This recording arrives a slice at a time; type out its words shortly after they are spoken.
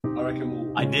I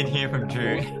reckon I did hear from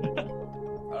Drew.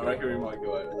 I reckon we might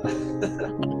go over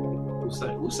that. We'll see.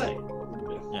 We'll see.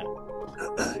 Yeah.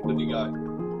 Good to go.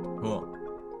 Cool.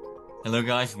 Hello,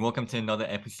 guys. Welcome to another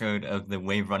episode of the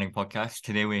Wave Running Podcast.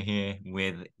 Today, we're here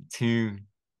with two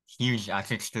huge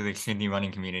assets to the Sydney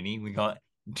running community. We got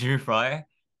Drew Fryer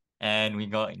and we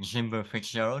got Jimbo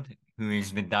Fitzgerald, who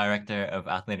is the Director of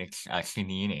Athletics at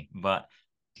Sydney Uni. But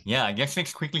yeah, I guess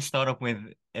let's quickly start off with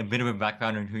a bit of a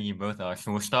background on who you both are.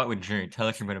 So we'll start with Drew. Tell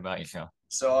us a bit about yourself.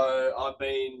 So I've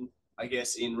been, I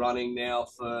guess, in running now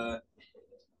for,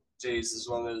 as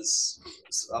long as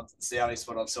it's the only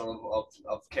sport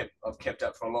I've kept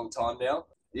up for a long time now.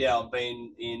 Yeah, I've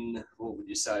been in, what would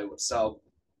you say,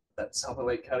 that sub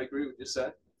elite category, would you say?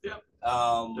 Yeah,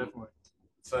 definitely.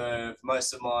 For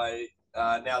most of my,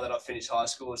 now that I've finished high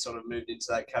school, I sort of moved into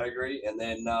that category. And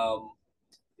then,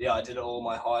 I did all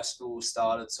my high school,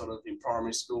 started sort of in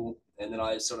primary school. And then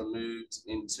I sort of moved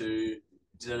into,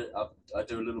 I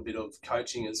do a little bit of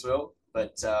coaching as well.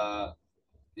 But I've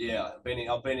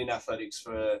been in athletics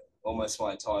for almost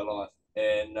my entire life.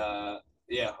 And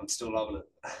I'm still loving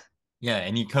it. Yeah,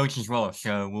 and you coach as well,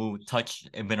 so we'll touch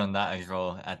a bit on that as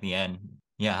well at the end.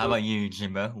 Yeah, how about you,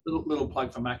 Jimbo? Little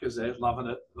plug for Macca's there, loving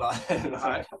it.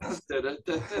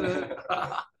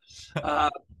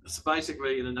 So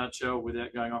basically, in a nutshell,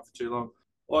 without going on for too long,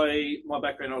 my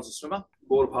background, I was a swimmer,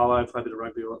 water polo, played a bit of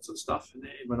rugby, all that sort of stuff. And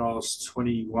then when I was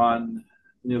 21,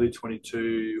 nearly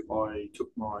 22, I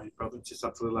took my brother and sister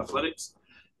up to Little Athletics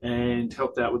and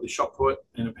helped out with the shot put.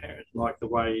 And apparently, like the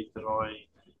way that I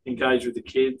engage with the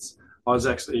kids, I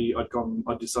decided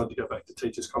to go back to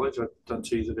Teachers College. I'd done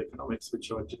 2 years of economics,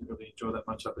 which I didn't really enjoy that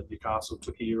much up at Newcastle.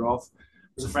 Took a year off.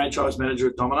 Was a franchise manager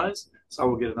at Domino's, so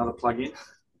we'll get another plug in.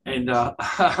 And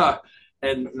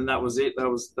and that was it. That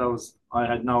was. I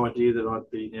had no idea that I'd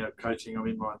be now coaching. I'm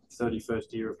in my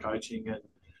 31st year of coaching,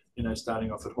 and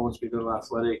starting off at Hornsby Little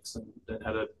Athletics, and then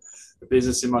had a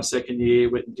business in my second year.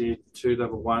 Went and did 2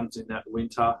 level 1s in that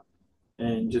winter.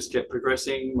 And just kept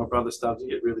progressing. My brother started to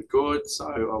get really good, so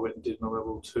I went and did my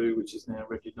level 2, which is now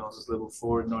recognised as level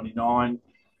 4 in '99.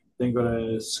 Then got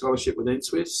a scholarship with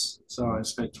NSWIS, so I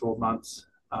spent 12 months,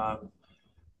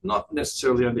 not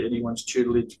necessarily under anyone's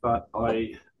tutelage, but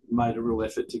I made a real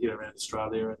effort to get around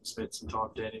Australia and spent some time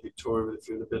down in Victoria with a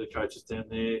few of the better coaches down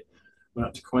there. Went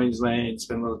up to Queensland,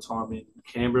 spent a lot of time in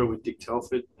Canberra with Dick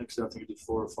Telford. Actually, I think I did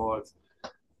 4 or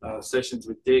 5 sessions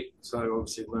with Dick, so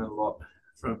obviously learned a lot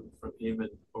from him, and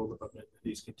all of them.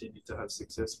 He's continued to have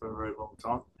success for a very long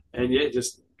time. And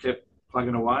just kept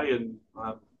plugging away, and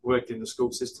worked in the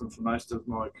school system for most of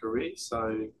my career.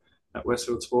 So at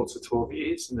Westfield Sports for 12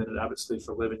 years, and then at Abbottsley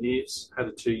for 11 years. Had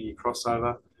a 2-year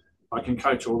crossover. I can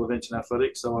coach all events in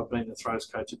athletics, so I've been the throws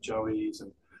coach at Joey's,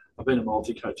 and I've been a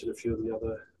multi-coach at a few of the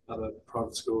other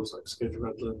private schools like Schedule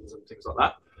Redlands and things like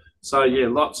that. So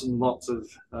lots and lots of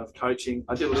coaching.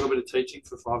 I did a little bit of teaching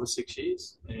for 5 or 6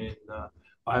 years, and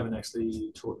I haven't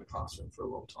actually taught in the classroom for a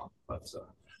long time, but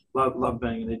love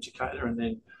being an educator. And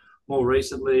then more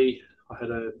recently, I had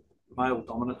a male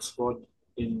dominant squad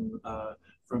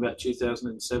from about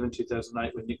 2007,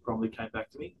 2008, when Nick Bromley came back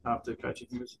to me after coaching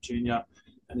him as a junior.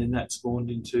 And then that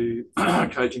spawned into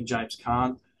coaching James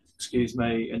Kahn,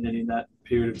 and then in that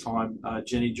period of time,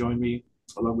 Jenny joined me,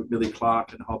 along with Billy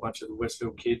Clark and a whole bunch of the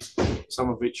Westfield kids, some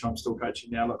of which I'm still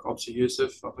coaching now, like Opsa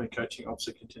Youssef. I've been coaching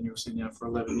Opsa continuously now for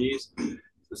 11 years.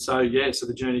 So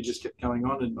the journey just kept going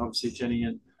on, and obviously Jenny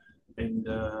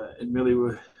and Millie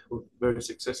were very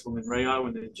successful in Rio,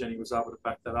 and then Jenny was able to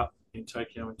back that up in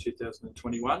Tokyo in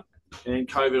 2021. And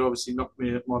COVID obviously knocked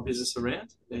my business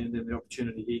around, and then the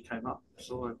opportunity here came up.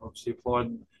 So I obviously applied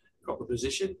and got the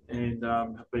position, and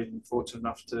have been fortunate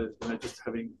enough to just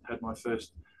having had my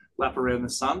first lap around the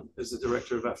sun as the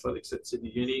Director of Athletics at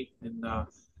Sydney Uni. And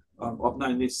I've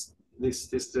known this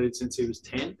dude since he was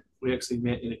 10. We actually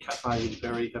met in a cafe in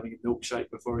Berry having a milkshake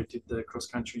before he did the cross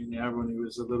country in the Yarra when he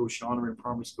was a little shiner in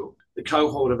primary school. The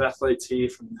cohort of athletes here,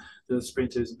 from the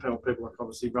sprinters and people like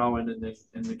obviously Rowan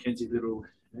and Mackenzie Little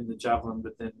and the javelin,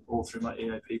 but then all through my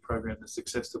EAP program, the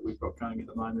success that we've got going at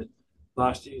the moment.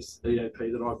 Last year's EAP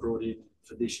that I brought in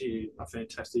for this year are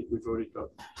fantastic. We've already got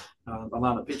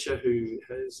Alana Pitcher, who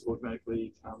has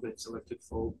automatically been selected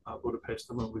for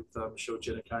Budapest, along with Michelle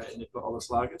Jennifer and Nicola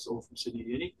Olaslagis, all from Sydney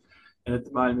Uni. And at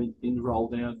the moment, in the roll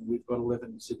down, we've got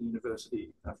 11 Sydney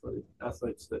University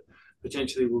athletes that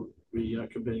potentially will be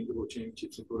competing at the World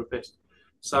Championships in Budapest.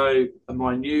 So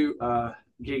my new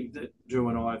gig that Drew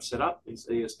and I have set up is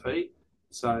ESP.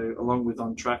 So along with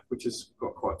On Track, which has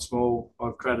got quite small,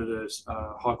 I've created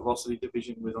a high velocity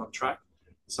division with On Track.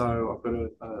 So I've got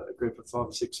a group of 5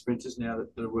 or 6 sprinters now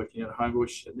that are working out of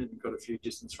Homebush, and then we've got a few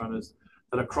distance runners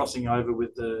that are crossing over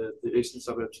with the Eastern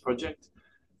Suburbs Project.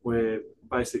 We're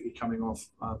basically coming off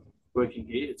working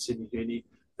here at Sydney Uni.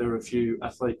 There were a few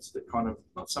athletes that kind of,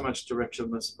 not so much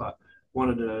directionless, but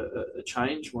wanted a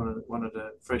change, wanted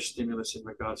a fresh stimulus in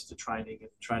regards to training and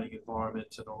training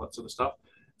environments and all that sort of stuff.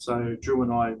 So Drew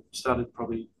and I started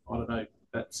probably, I don't know,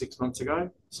 about 6 months ago,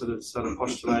 sort of started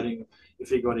postulating if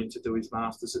he got in to do his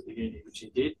masters at the uni, which he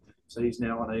did. So he's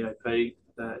now on EAP.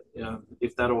 That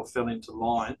if that all fell into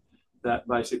line, that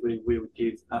basically we would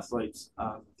give athletes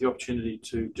the opportunity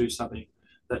to do something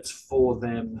that's for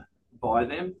them, by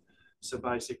them. So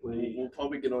basically, we'll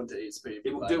probably get on to ESP.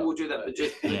 We'll do that, but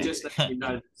just that you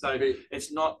know. So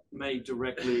it's not me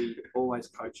directly always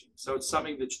coaching. So it's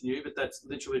something that's new, but that's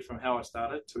literally from how I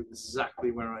started to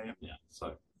exactly where I am now.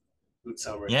 So good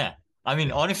summary. Yeah. I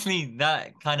mean, honestly,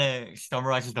 that kind of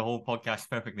summarizes the whole podcast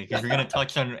perfectly because we're going to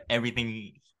touch on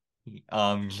everything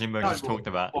Jimbo just talked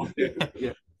about.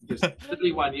 Yeah. Just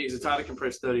 31 years. It's hard to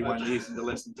compress 31 years into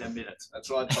less than 10 minutes. That's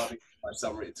why I tried to my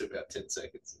summary. It took about 10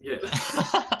 seconds. Yeah.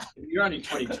 You're only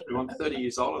 22. I'm 30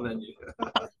 years older than you.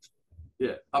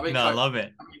 Yeah. I love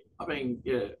it. I've been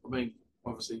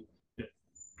obviously,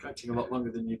 coaching a lot longer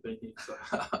than you've been here. So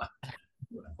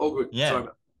all good. Yeah. Sorry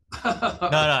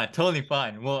about No, totally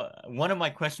fine. Well, one of my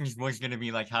questions was going to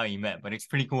be like how you met, but it's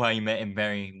pretty cool how you met him,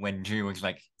 Barry, when Drew was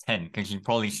like 10, because you've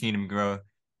probably seen him grow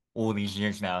all these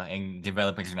years now and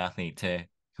develop as an athlete to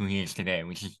who he is today,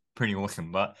 which is pretty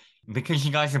awesome. But because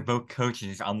you guys are both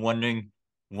coaches, I'm wondering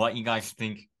what you guys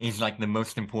think is like the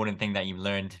most important thing that you've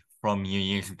learned from your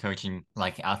years of coaching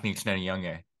like athletes that are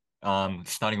younger.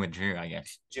 Starting with Drew, I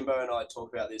guess. Jimbo and I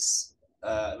talk about this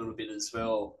a little bit as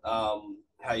well.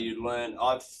 How you learn.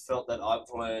 I've felt that I've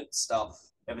learned stuff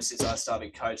ever since I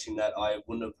started coaching that I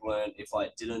wouldn't have learned if I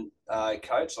didn't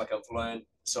coach. Like I've learned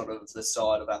sort of the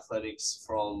side of athletics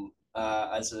from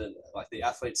the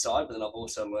athlete side, but then I've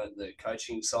also learned the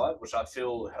coaching side, which I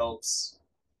feel helps.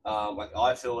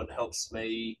 I feel it helps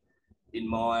me in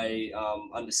my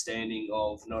understanding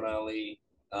of not only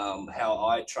how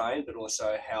I train, but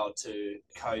also how to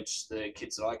coach the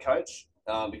kids that I coach,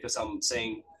 because I'm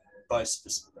seeing both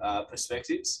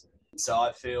perspectives. So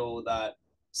I feel that,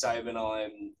 say, when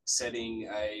I'm setting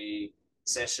a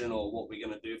session or what we're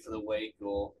going to do for the week,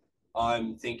 or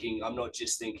I'm not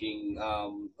just thinking,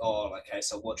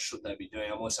 so what should they be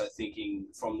doing? I'm also thinking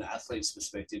from the athlete's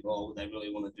perspective, would they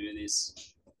really want to do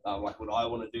this? Would I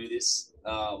want to do this?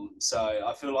 So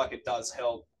I feel like it does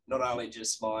help not only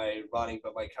just my running,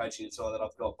 but my coaching as well, that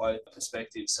I've got both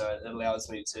perspectives. So it allows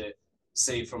me to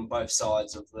see from both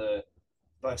sides of the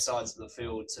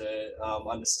field to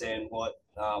understand what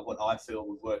I feel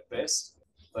would work best.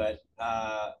 But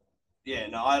I've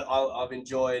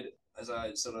enjoyed, as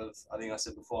I think I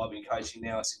said before, I've been coaching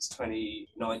now since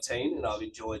 2019, and I've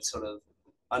enjoyed sort of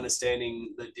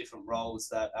understanding the different roles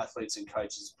that athletes and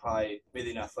coaches play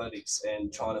within athletics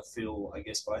and trying to fill, I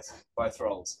guess, both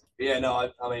roles. But yeah, no,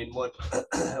 I mean, what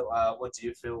do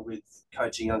you feel with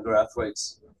coaching younger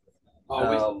athletes?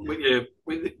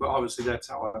 Obviously that's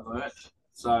how I learned.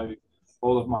 So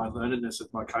all of my learnedness of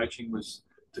my coaching was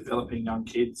developing young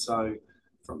kids. So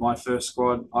from my first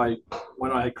squad,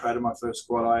 when I had created my first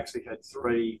squad, I actually had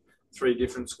three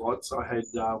different squads. So I had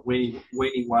weenie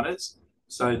oneers.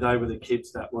 So they were the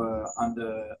kids that were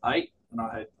under 8, and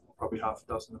I had probably half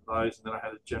a dozen of those. And then I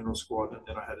had a general squad, and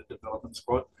then I had a development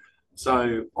squad.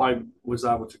 So I was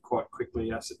able to quite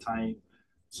quickly ascertain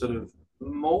sort of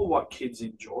more what kids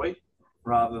enjoy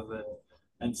rather than,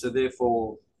 and so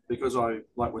therefore, because I,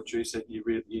 like what Drew said,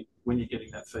 when you're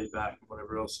getting that feedback and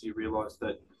whatever else, you realise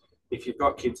that if you've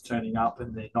got kids turning up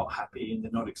and they're not happy and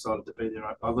they're not excited to be there,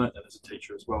 I learned that as a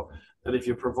teacher as well, that if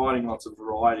you're providing lots of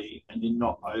variety and you're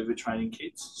not overtraining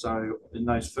kids, so in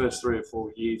those first 3 or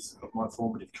 4 years of my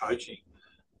formative coaching,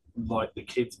 like the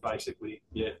kids basically,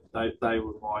 they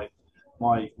were my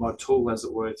tool, as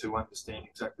it were, to understand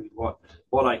exactly what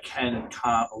I can and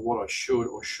can't, or what I should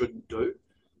or shouldn't do.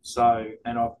 So,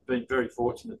 and I've been very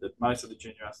fortunate that most of the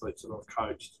junior athletes that I've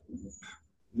coached,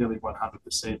 nearly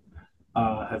 100%,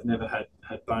 have never had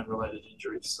bone-related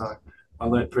injuries. So I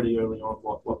learned pretty early on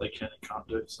what they can and can't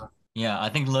do. So yeah, I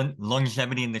think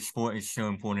longevity in the sport is so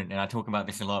important, and I talk about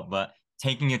this a lot, but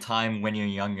taking your time when you're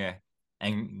younger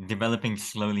and developing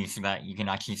slowly so that you can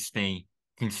actually stay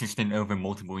consistent over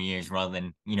multiple years rather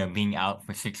than, being out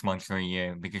for 6 months or a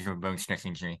year because of a bone stress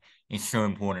injury is so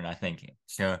important, I think.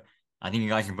 So I think you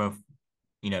guys are both,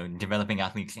 developing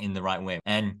athletes in the right way.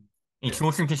 And it's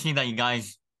awesome to see that you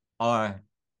guys are,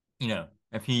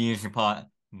 a few years apart,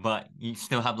 but you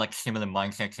still have like similar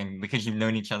mindsets. And because you've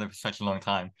known each other for such a long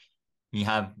time, you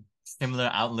have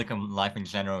similar outlook on life in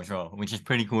general as well, which is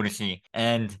pretty cool to see.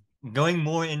 And going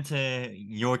more into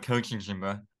your coaching,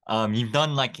 Jimbo, you've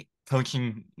done like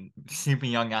coaching super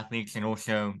young athletes and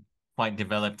also quite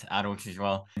developed adults as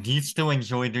well. Do you still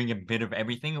enjoy doing a bit of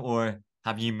everything, or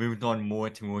have you moved on more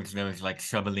towards those like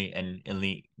sub-elite and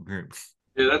elite groups?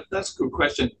 Yeah, that's a good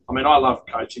question. I mean, I love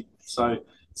coaching. So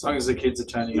as long as the kids are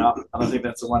turning up, and I think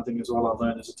that's the one thing as well I've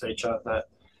learned as a teacher, that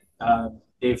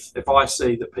if I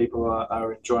see that people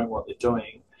are enjoying what they're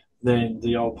doing, then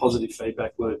the old positive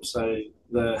feedback loop. So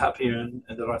the happier and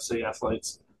that I see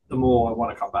athletes, the more I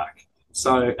want to come back.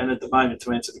 So, and at the moment,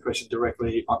 to answer the question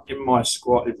directly, in my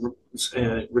squad,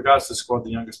 in regards to the squad,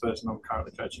 the youngest person I'm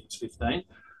currently coaching is 15.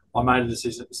 I made a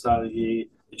decision at the start of the year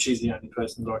that she's the only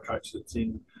person that I coach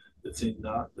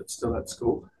that's still at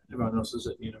school. Everyone else is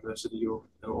at university or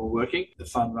working. The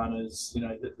fun runners,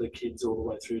 the kids all the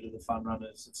way through to the fun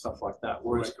runners and stuff like that.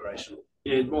 Whereas recreational.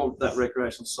 Yeah, more that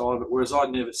recreational side of it. Whereas I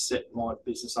never set my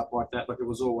business up like that. Like, it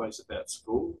was always about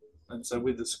school. And so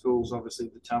with the schools, obviously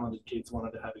the talented kids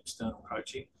wanted to have external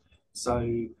coaching. So,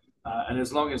 and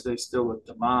as long as there's still a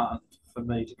demand for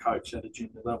me to coach at a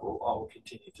junior level, I will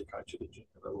continue to coach at a junior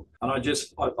level. And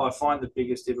I find the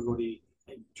biggest difficulty,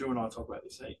 and Drew and I talk about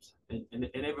this heaps, and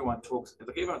everyone talks about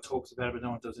it, but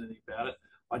no one does anything about it.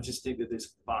 I just think that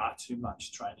there's far too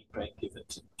much training being given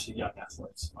to young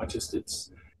athletes.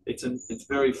 It's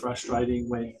very frustrating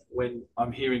when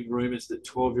I'm hearing rumours that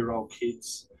 12-year-old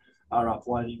kids are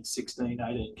uploading 16,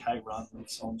 18K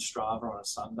runs on Strava on a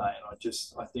Sunday. And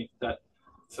I think that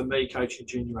for me, coaching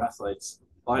junior athletes,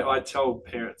 I tell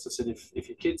parents, I said, if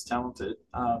your kid's talented,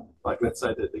 like let's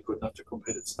say that they're good enough to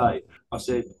compete at state, I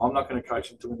said, I'm not going to coach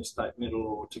them to win a state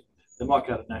medal they might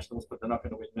go to nationals, but they're not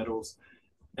going to win medals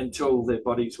until their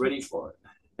body's ready for it.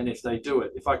 And if they do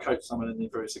it, if I coach someone and they're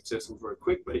very successful very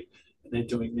quickly and they're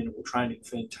doing minimal training,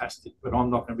 fantastic. But I'm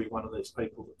not going to be one of these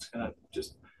people that's going to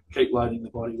just keep loading the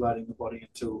body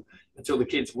until the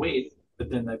kids win, but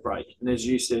then they break. And as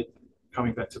you said,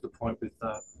 coming back to the point with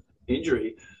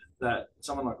injury, that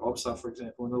someone like Obsa, for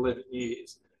example, in 11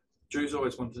 years, Drew's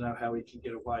always wanted to know how he can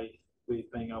get away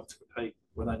with being able to compete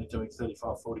with only doing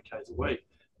 35, 40 Ks a week.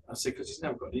 I said, because he's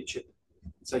never got injured.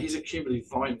 So his accumulative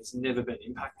volume has never been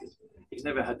impacted. He's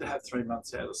never had to have 3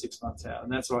 months out or 6 months out.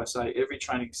 And that's why I say every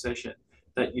training session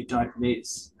that you don't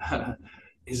miss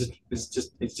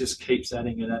it just keeps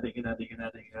adding and adding and adding and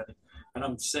adding and adding. And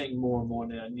I'm seeing more and more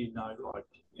now, and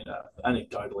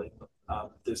anecdotally,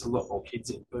 there's a lot more kids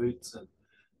in boots, and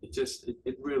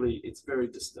it's very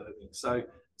disturbing. So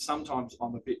sometimes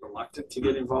I'm a bit reluctant to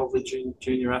get involved with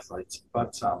junior athletes,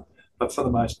 but for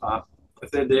the most part, if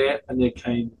they're there and they're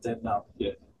keen, then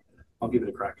yeah, I'll give it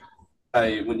a crack.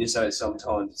 Hey, when you say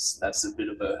sometimes that's a bit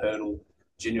of a hurdle,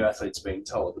 junior athletes being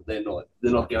told that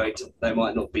they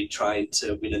might not be trained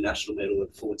to win a national medal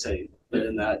at 14, but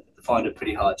then I find it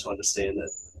pretty hard to understand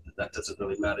that doesn't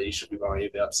really matter. You should be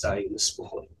worrying about staying in the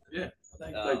sport. Yeah,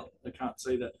 they can't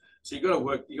see that. So you got to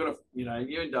work. You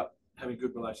end up having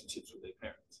good relationships with their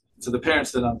parents. So the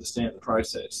parents that understand the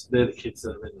process, they're the kids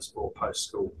that are in the sport post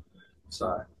school.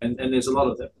 So, and there's a lot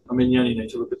of them. I mean, you only need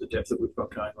to look at the depth that we've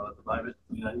got going on at the moment.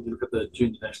 You look at the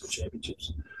junior national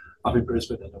championships up in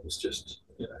Brisbane, and it was just,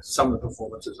 some of the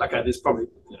performances. Okay, there's probably,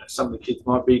 some of the kids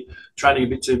might be training a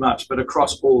bit too much, but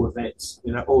across all events,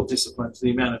 all disciplines,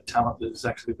 the amount of talent that is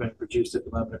actually being produced at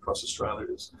the moment across Australia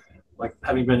is, like,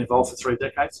 having been involved for 3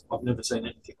 decades, I've never seen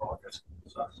anything like it.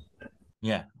 So,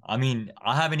 yeah, I mean,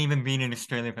 I haven't even been in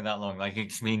Australia for that long. Like,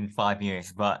 it's been 5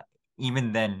 years, but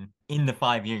even then, in the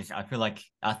 5 years, I feel like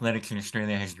athletics in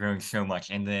Australia has grown so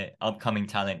much, and the upcoming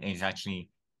talent is actually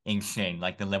insane,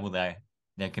 like the level that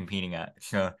they're competing at.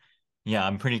 So, yeah,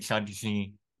 I'm pretty excited to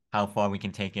see how far we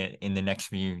can take it in the next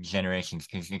few generations,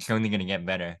 because it's only going to get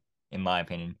better, in my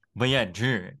opinion. But yeah,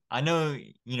 Drew, I know,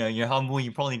 you're humble.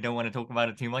 You probably don't want to talk about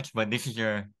it too much, but this is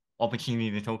your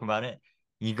opportunity to talk about it.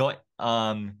 You got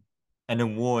an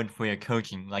award for your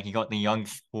coaching. Like, you got the Young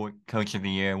Sport Coach of the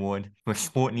Year award for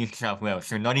Sport New South Wales.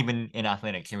 So not even in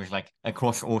athletics. It was like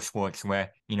across all sports where,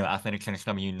 Athletics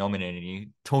NSW nominated you.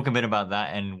 Talk a bit about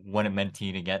that and what it meant to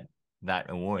you to get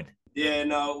that award. Yeah,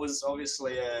 no, it was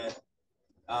obviously it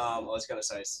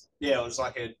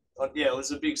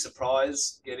was a big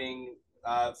surprise getting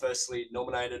firstly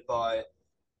nominated by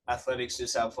Athletics New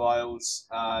South Wales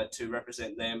to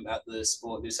represent them at the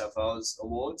Sport New South Wales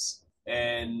Awards.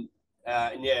 And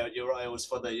yeah, you're right, it was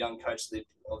for the Young Coach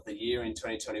of the Year in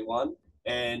 2021.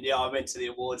 And yeah, I went to the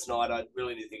awards night. I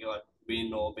really didn't think I'd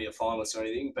win or be a finalist or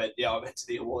anything, but yeah, I went to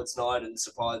the awards night, and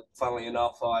funnily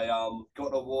enough, I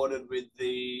got awarded with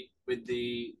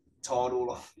the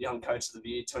title of Young Coach of the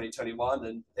Year 2021.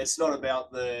 And it's not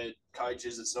about the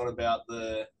coaches, it's not about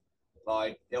the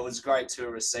like it was great to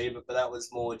receive it, but that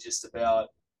was more just about.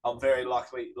 I'm very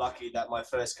lucky that my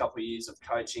first couple of years of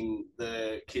coaching,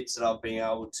 the kids that I've been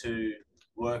able to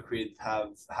work with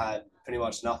have had pretty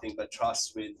much nothing but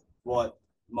trust with what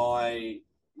my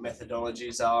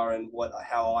methodologies are and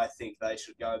how I think they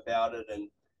should go about it. And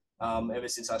ever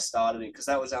since I started it, because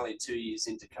that was only 2 years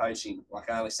into coaching.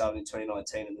 Like I only started in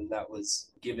 2019, and then that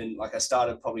was given. Like I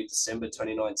started probably December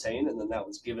 2019, and then that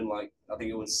was given like I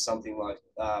think it was something like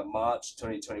March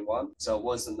 2021. So it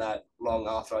wasn't that long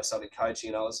after I started coaching,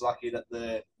 and I was lucky that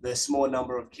the small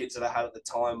number of kids that I had at the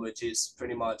time were just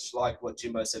pretty much like what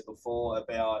Jimbo said before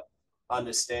about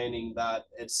understanding that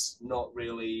it's not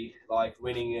really like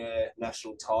winning a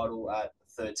national title at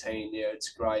 13. Yeah, it's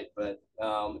great, but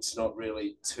it's not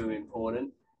really too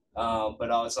important. But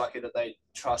I was lucky that they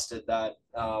trusted that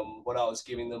what I was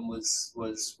giving them was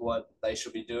what they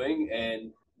should be doing.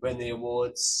 And when the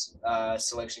awards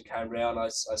selection came around, I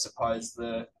suppose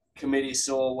the committee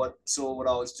saw what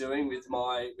I was doing with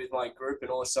my group,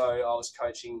 and also I was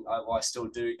coaching. I still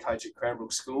do coach at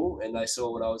Cranbrook School, and they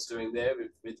saw what I was doing there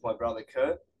with my brother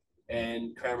Kurt.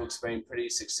 And Cranbrook's been pretty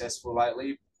successful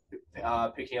lately,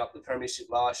 picking up the premiership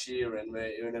last year, and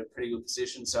we're in a pretty good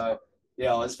position. So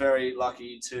yeah, I was very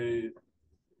lucky to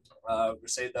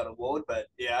receive that award. But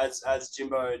yeah, as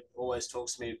Jimbo always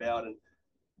talks to me about, and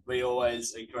we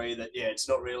always agree that yeah, it's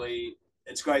not really.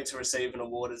 It's great to receive an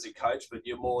award as a coach, but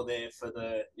you're more there for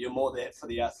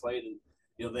the athlete, and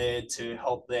you're there to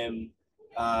help them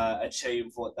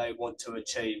achieve what they want to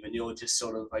achieve, and you're just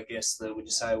sort of, I guess, would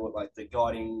you say what like the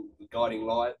guiding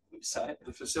light? Would you say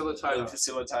the facilitator? The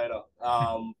facilitator.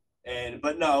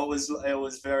 But no, it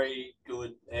was very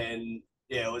good, and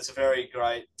yeah, it was very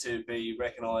great to be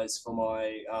recognised for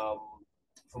my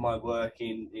work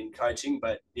in coaching.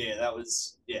 But yeah, it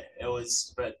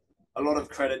was. But a lot of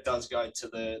credit does go to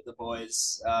the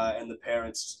boys and the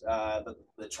parents,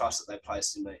 the trust that they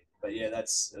placed in me. But yeah,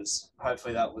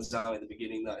 hopefully that was only the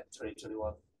beginning though,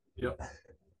 2021. Yep.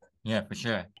 Yeah, for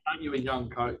sure. Aren't you a young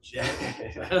coach?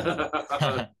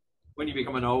 Yeah. When you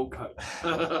become an old coach.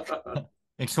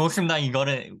 It's awesome that you got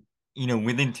it,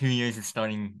 within 2 years of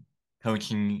starting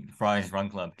coaching Fryers Run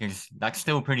Club, because that's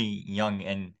still pretty young,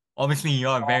 and obviously you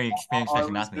are very experienced as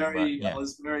an athlete. I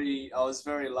was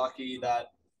very lucky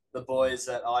that the boys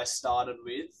that I started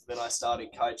with when I started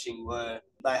coaching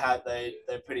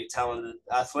they're pretty talented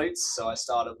athletes. So I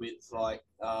started with like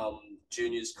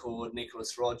juniors called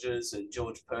Nicholas Rogers and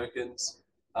George Perkins,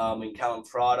 and Callum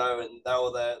Frado, and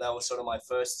they were sort of my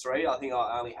first three. I think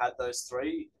I only had those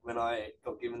three when I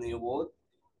got given the award.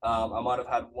 I might have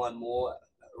had one more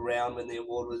round when the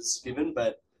award was given,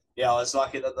 but yeah, I was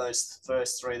lucky that those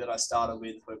first three that I started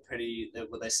with were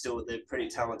they're pretty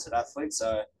talented athletes.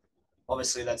 So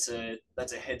obviously that's a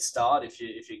head start if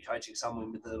you're coaching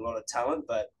someone with a lot of talent.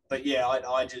 But yeah,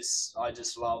 I just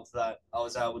love that I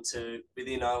was able to,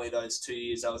 within only those 2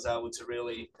 years, I was able to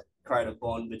really create a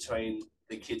bond between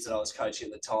the kids that I was coaching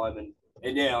at the time,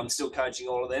 and yeah, I'm still coaching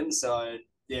all of them. So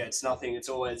yeah, it's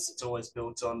always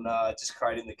built on just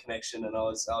creating the connection. And I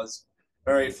was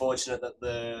very fortunate that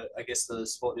the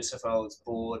Sport New South Wales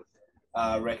board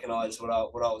recognised what I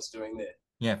was doing there.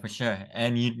 Yeah, for sure.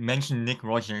 And you mentioned Nick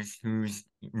Rogers, who's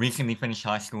recently finished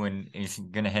high school and is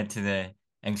going to head to the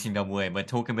NCAA. But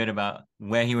talk a bit about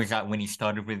where he was at when he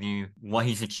started with you, what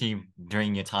he's achieved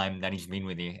during your time that he's been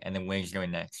with you, and then where he's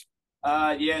going next.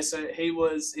 Yeah, so he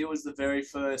was the very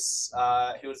first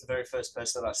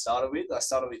person that I started with. I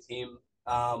started with him,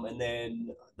 and then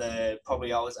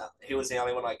he was the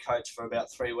only one I coached for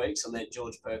about 3 weeks, and then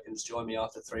George Perkins joined me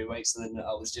after 3 weeks, and then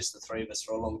I was just the three of us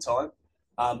for a long time.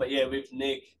 But yeah, with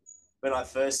Nick, when I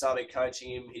first started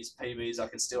coaching him, his PBs I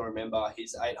can still remember.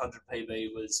 His 800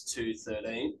 PB was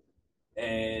 2:13,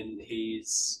 and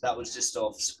that was just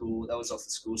off school. That was off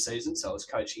the school season, so I was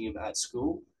coaching him at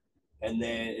school. And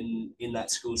then in that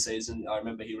school season, I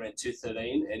remember he ran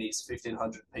 2:13, and his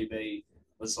 1500 PB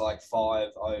was like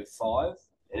 5:05,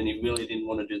 and he really didn't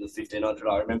want to do the 1500.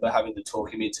 I remember having to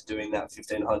talk him into doing that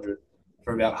 1500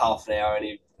 for about half an hour, and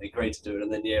he agreed to do it.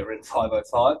 And then yeah, ran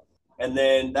 5:05, and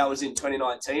then that was in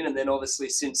 2019. And then obviously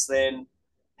since then,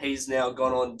 he's now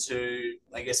gone on to,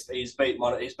 I guess he's beat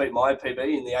my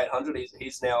PB in the 800.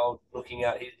 He's now looking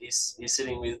at he's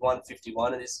sitting with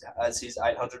 151 as his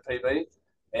 800 PB.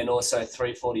 And also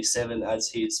 347 as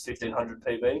his 1500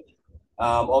 PB.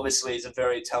 Obviously, he's a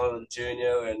very talented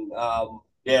junior, and I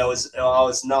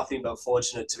was nothing but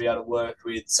fortunate to be able to work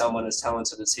with someone as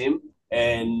talented as him.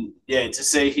 And yeah, to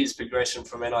see his progression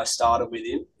from when I started with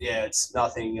him, yeah, it's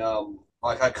nothing.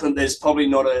 Like I couldn't. There's probably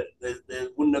not there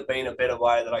wouldn't have been a better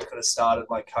way that I could have started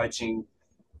my coaching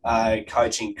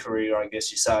career, I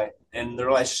guess you say. and the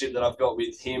relationship that I've got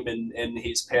with him and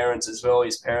his parents as well.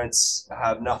 His parents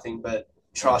have nothing but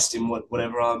trust in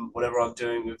whatever I'm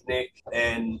doing with Nick.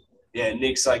 And yeah,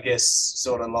 Nick's, I guess,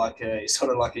 sort of like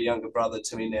a younger brother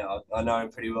to me now. I know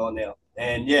him pretty well now.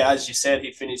 And yeah, as you said,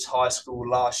 he finished high school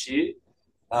last year.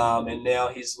 And now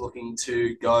he's looking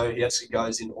to go. He actually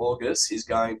goes in August. He's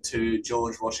going to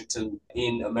George Washington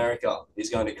in America. He's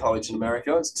going to college in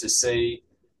America to see,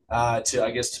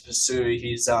 to pursue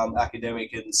his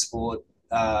academic and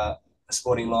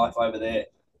sporting life over there.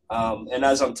 And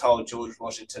as I'm told, George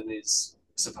Washington is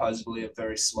supposedly a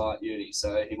very smart uni,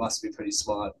 so he must be pretty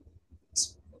smart,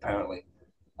 apparently.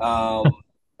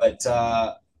 But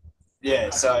yeah,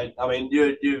 so I mean,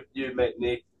 you met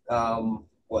Nick.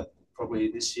 What,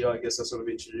 probably this year? I guess I sort of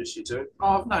introduced you to.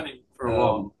 Oh, I've known him for a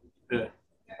while. Yeah.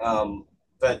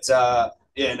 But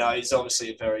yeah, no, he's obviously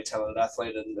a very talented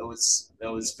athlete, and it was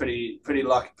pretty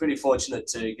fortunate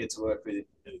to get to work with him.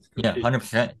 Yeah,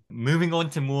 100%. Moving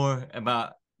on to more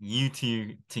about you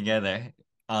two together,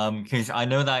 because I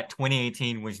know that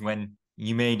 2018 was when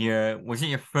you made was it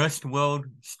your first world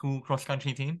school cross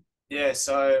country team? Yeah,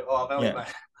 so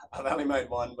I've only made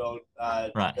one world.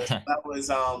 Right. That was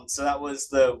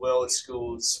the World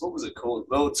Schools. What was it called?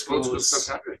 World Schools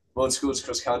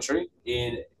Cross Country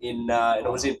and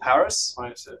it was in Paris.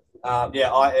 ISF.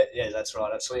 Yeah, that's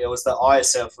right. Actually, it was the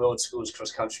ISF World Schools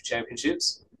Cross Country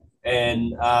Championships,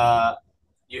 and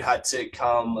you had to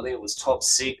come. I think it was top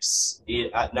 6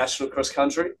 at national cross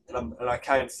country, and I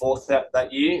came fourth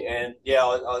that year. And yeah,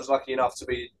 I was lucky enough to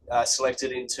be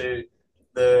selected into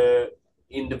the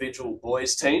individual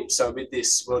boys team. So with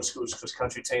this World Schools Cross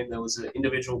Country team, there was an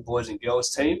individual boys and girls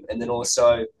team, and then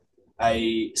also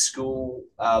a school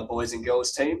boys and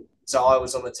girls team. So I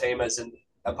was on the team as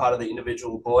a part of the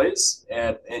individual boys,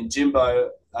 and Jimbo,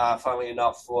 funnily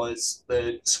enough, was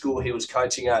the school he was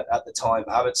coaching at the time.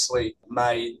 Abbottsley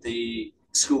made the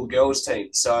school girls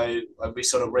team, so we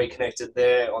sort of reconnected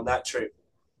there on that trip.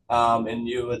 And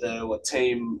you were the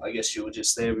team? I guess you were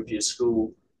just there with your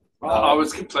school. I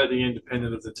was completely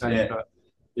independent of the team, Yeah. but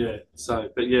yeah. So,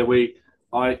 but yeah,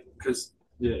 I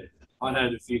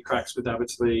had a few cracks with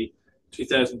Abbottsley,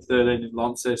 2013 in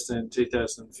Launceston, and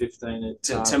 2015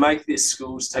 at To make this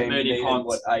schools team, you needed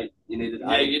Ponds. 8? You needed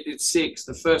 8? Yeah, it's 6.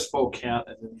 The first 4 count,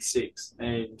 and then 6.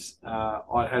 And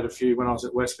I had a few when I was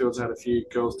at Westfields. I had a few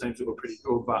girls teams that were pretty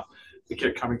good, but we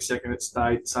kept coming second at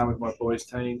state. Same with my boys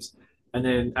teams. And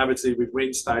then obviously we'd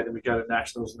win state, and we go to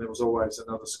nationals, and there was always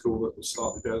another school that was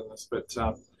slightly better than us. But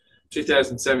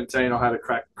 2017, I had a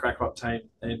crack hot team,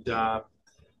 and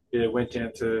went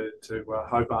down to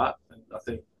Hobart, and I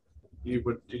think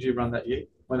did you run that year?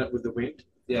 Went up with the wind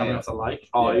coming off the lake.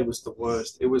 Oh, yeah. It was the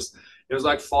worst. It was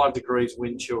like 5 degrees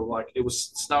wind chill. Like it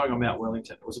was snowing on Mount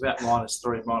Wellington. It was about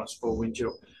 -3, -4 wind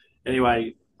chill.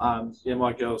 Anyway,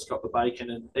 my girls got the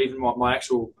bacon, and even my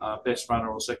actual best runner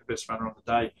or second best runner on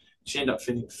the day, she ended up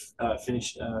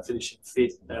finishing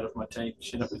 5th out of my team.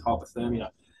 She ended up with hypothermia,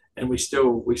 and we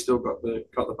still got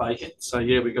the bacon. So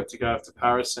yeah, we got to go up to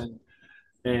Paris, and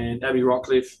Abby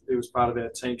Rockcliffe, who was part of our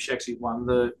team, she actually won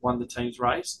the team's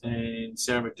race, and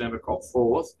Sarah McDermott got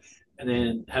 4th, and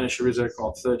then Hannah Chorizo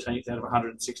got 13th out of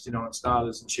 169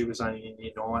 starters, and she was only in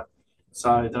year 9.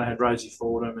 So then I had Rosie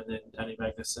Fordham, and then Annie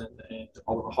Magnuson and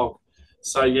Oliver Hogg.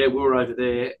 So yeah, we were over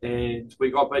there, and we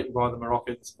got beaten by the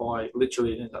Moroccans it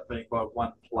ended up being by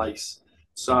 1 place.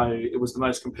 So it was the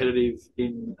most competitive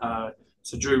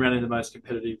so Drew ran in the most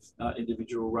competitive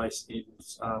individual race in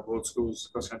World Schools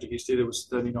Cross Country history. There was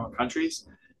 39 countries,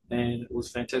 and it was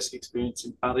a fantastic experience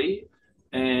in Paris.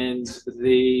 And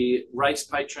the race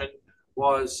patron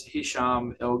was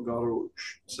Hisham El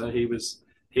Garouch. So he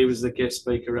was the guest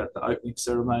speaker at the opening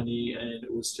ceremony, and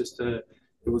it was just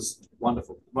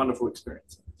wonderful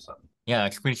experience. So yeah,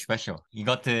 it's pretty special. You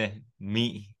got to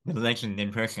meet the legend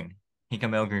in person,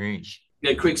 Hisham El Garouch.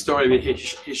 Yeah, quick story with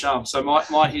Hisham. So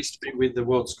my history with the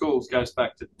World Schools goes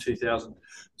back to 2000.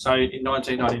 So in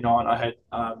 1999, I had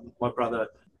my brother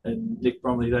and Nick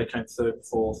Bromley. They came 3rd and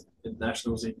 4th in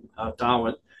nationals in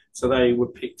Darwin. So they were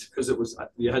picked because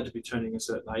you had to be turning a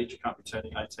certain age. You can't be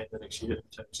turning 18 the next year. You had to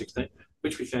be turning 16,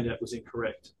 which we found out was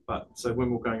incorrect. But so when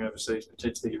we were going overseas,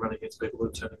 potentially you run against people who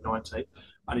are turning 19.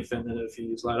 I only found that out a few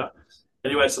years later.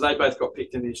 Anyway, so they both got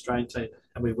picked in the Australian team,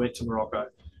 and we went to Morocco.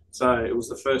 So it was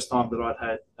the first time that I'd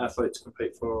had athletes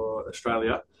compete for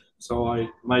Australia. So I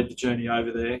made the journey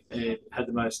over there and had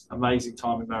the most amazing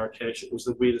time in Marrakesh. It was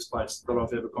the weirdest place that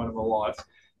I've ever gone in my life.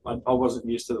 I wasn't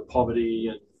used to the poverty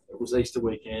it was Easter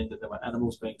weekend, and there were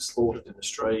animals being slaughtered in the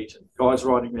street, and guys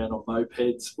riding around on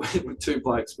mopeds with two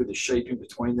blokes with a sheep in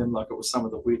between them. Like, it was some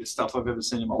of the weirdest stuff I've ever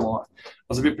seen in my life. I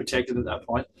was a bit protected at that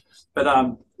point. But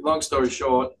long story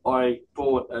short, I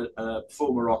bought a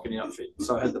full Moroccan outfit.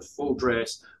 So I had the full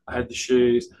dress, I had the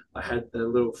shoes, I had the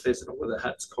little pheasant, or what the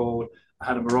hat's called, I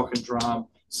had a Moroccan drum.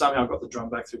 Somehow I got the drum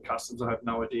back through customs. I have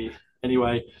no idea.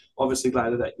 Anyway, obviously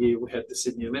later that year we had the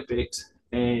Sydney Olympics,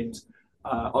 and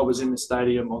I was in the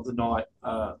stadium of the night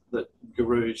that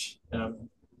Garouge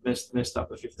messed up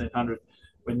the 1500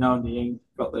 when Noah Niang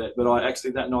got there. But I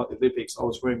actually, that night at the Olympics, I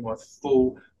was wearing my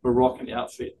full Moroccan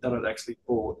outfit that I'd actually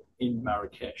bought in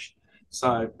Marrakesh.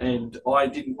 So, and I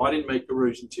didn't meet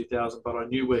Garouge in 2000, but I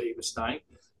knew where he was staying.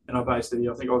 And I think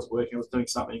I was working, I was doing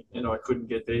something, and I couldn't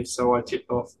get there. So I tipped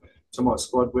off to my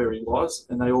squad where he was,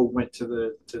 and they all went to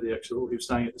the actual, he was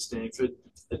staying at the Stanford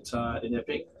in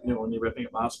Epping, near Epping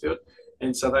at Marsfield.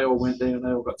 And so they all went there, and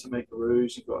they all got to meet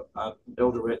Garouge and got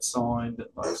Eldoret signed,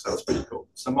 and so it was pretty cool.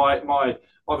 So my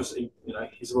obviously,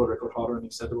 he's a world record holder, and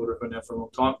he's had the world record now for a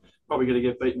long time. Probably going to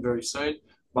get beaten very soon,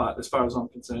 but as far as I'm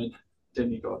concerned,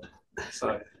 demigod.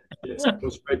 So yes, it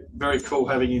was very, very cool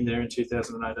having him there in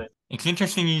 2018. It's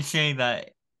interesting you say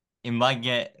that it might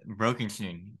get broken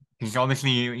soon, because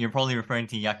obviously you're probably referring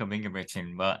to Jakob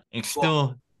Ingebrigtsen, but it's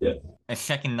still a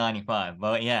second 95.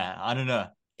 But yeah, I don't know.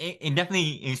 It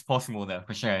definitely is possible, though,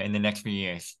 for sure, in the next few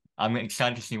years. I'm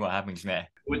excited to see what happens there.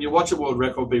 When you watch a world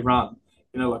record be run,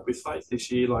 like with Faith this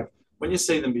year, like when you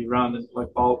see them be run, and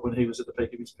like Bolt when he was at the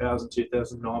peak of his powers in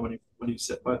 2009, when he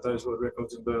set both those world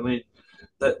records in Berlin,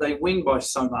 that they win by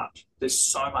so much. They're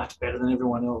so much better than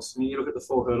everyone else. I mean, you look at the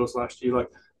 4 hurdles last year, like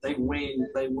they win,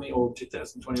 or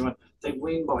 2021, they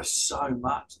win by so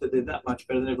much that they're that much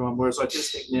better than everyone. Whereas I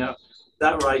just think now,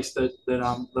 that race that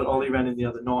Ollie ran in the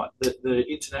other night, the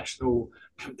international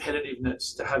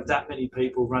competitiveness, to have that many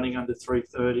people running under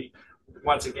 3:30,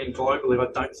 once again globally,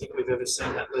 I don't think we've ever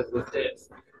seen that level of depth,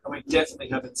 and we definitely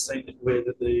haven't seen it where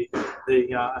the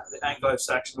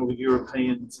Anglo-Saxon or the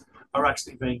Europeans are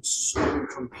actually being so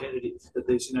competitive that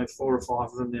there's 4 or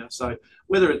 5 of them now. So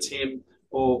whether it's him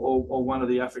or one of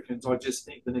the Africans, I just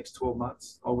think the next 12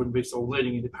 months, I wouldn't be so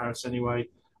leading into Paris anyway.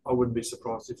 I wouldn't be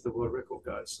surprised if the world record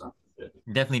goes. So. Yeah.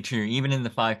 Definitely true. Even in the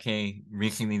 5K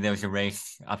recently, there was a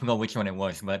race. I forgot which one it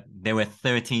was, but there were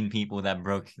 13 people that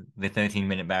broke the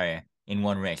 13-minute barrier in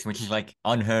one race, which is like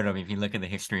unheard of if you look at the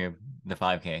history of the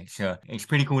 5K. So it's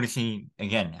pretty cool to see,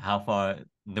 again, how far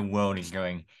the world is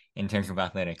going in terms of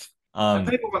athletics. And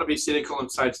people want to be cynical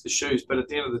and say it's the shoes, but at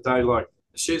the end of the day, like,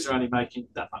 the shoes are only making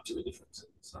that much of a difference.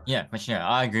 So. Yeah, for sure.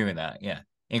 I agree with that. Yeah.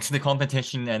 It's the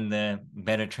competition and the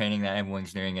better training that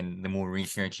everyone's doing, and the more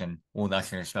research and all that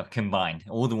sort of stuff combined.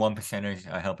 All the 1%ers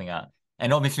are helping out.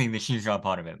 And obviously the shoes are a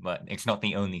part of it, but it's not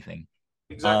the only thing.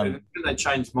 Exactly. When they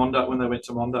changed Mondo, when they went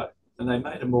to Mondo, and they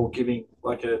made a more giving,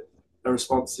 like a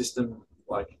response system,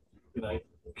 like,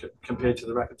 compared to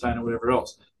the Rakuten or whatever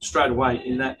else, straight away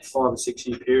in that 5 or 6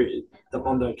 year period that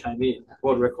Mondo came in,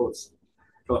 world records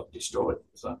got destroyed.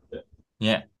 So, yeah.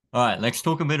 Yeah. All right, let's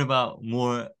talk a bit about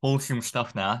more wholesome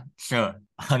stuff now. So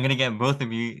I'm going to get both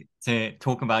of you to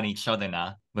talk about each other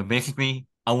now. But basically,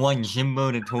 I want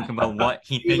Jimbo to talk about what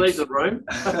he thinks. You leave the room?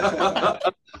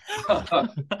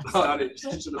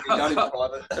 Should have been done in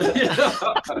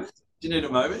private. Do you need a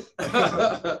moment?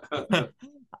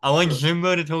 I want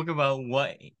Jimbo to talk about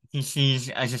what he sees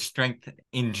as a strength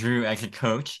in Drew as a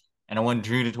coach. And I want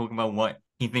Drew to talk about what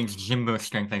he thinks Jimbo's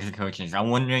strength as a coach is.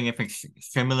 I'm wondering if it's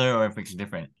similar or if it's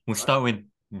different. We'll start with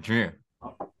Drew.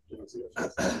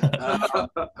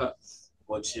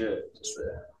 What's your just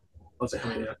there? What's it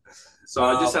coming out? So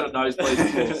I just had a nosebleed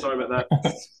before. Sorry about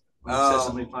that. I'm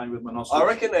incessantly playing with my nostrils. I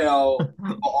reckon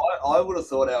I would have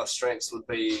thought our strengths would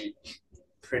be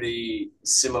pretty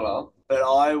similar, but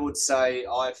I would say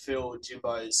I feel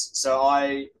Jimbo's. So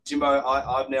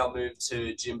I've now moved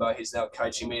to Jimbo. He's now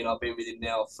coaching me, and I've been with him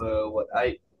now for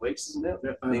 8 weeks, isn't it?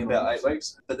 Yeah, I think about 8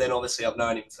 weeks. But then obviously I've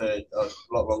known him for a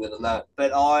lot longer than that.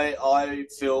 But I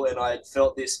feel, and I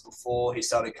felt this before he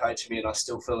started coaching me, and I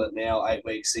still feel it now, 8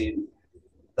 weeks in,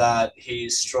 that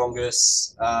his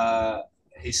strongest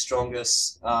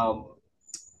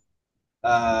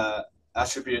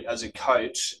attribute as a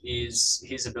coach is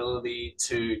his ability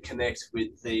to connect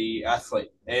with the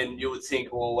athlete. And you would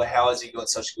think, well, how has he got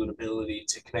such good ability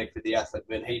to connect with the athlete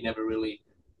when he never really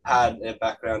had a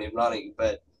background in running?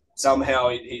 But somehow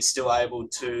he's still able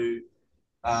to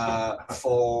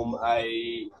form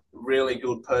a really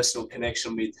good personal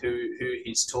connection with who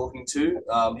he's talking to.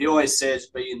 He always says,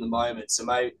 be in the moment. So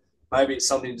maybe it's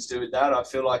something to do with that. I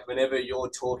feel like whenever you're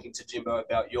talking to Jimbo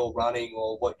about your running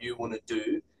or what you want to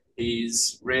do,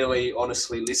 He's really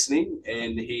honestly listening,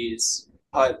 and he's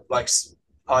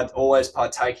like always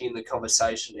partaking in the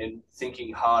conversation and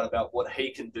thinking hard about what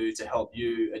he can do to help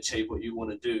you achieve what you want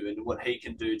to do, and what he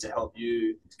can do to help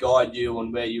you guide you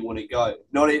on where you want to go.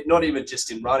 Not even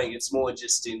just in running. It's more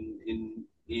just in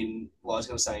well, I was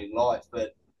going to say in life,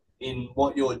 but in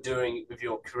what you're doing with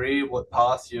your career, what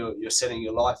path you're setting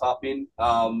your life up in.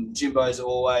 Jimbo's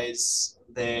always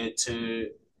there to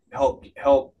help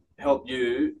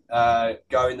you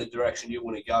go in the direction you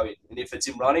want to go in. And if it's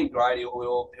in running, great.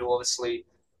 He'll obviously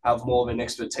have more of an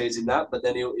expertise in that, but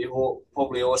then he'll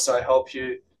probably also help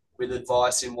you with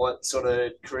advice in what sort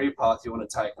of career path you want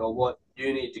to take, or what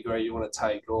uni degree you want to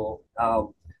take, or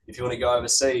if you want to go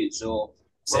overseas, or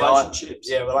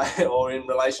relationships. Or in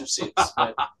relationships.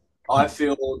 But I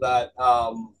feel that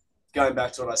going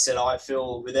back to what I said, I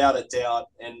feel without a doubt,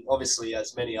 and obviously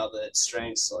has many other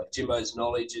strengths, like Jimbo's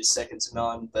knowledge is second to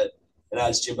none. But and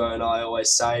as Jimbo and I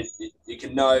always say, you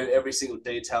can know every single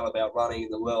detail about running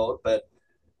in the world, but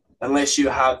unless you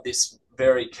have this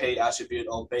very key attribute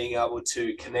of being able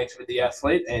to connect with the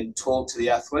athlete and talk to the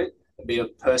athlete and be a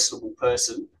personable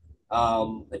person,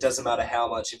 it doesn't matter how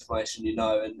much information you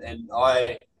know. And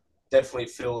I definitely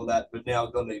feel that we've now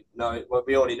got to know, well,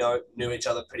 we already knew each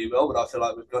other pretty well, but I feel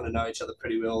like we've got to know each other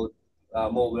pretty well,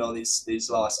 more well these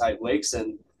last 8 weeks.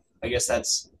 And I guess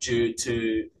that's due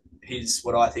to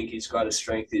what I think his greatest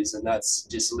strength is, and that's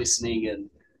just listening and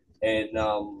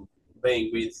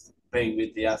being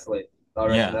with the athlete. I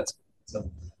reckon that's so.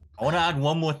 I want to add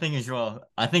one more thing as well.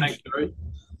 I think Thanks, Drew.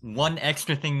 one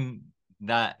extra thing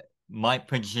that might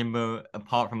put Jimbo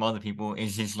apart from other people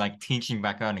is his like teaching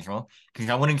background as well. Because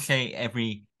I wouldn't say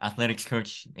every athletics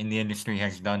coach in the industry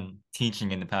has done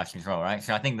teaching in the past as well, right?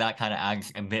 So I think that kind of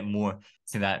adds a bit more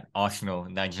to that arsenal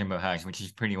that Jimbo has, which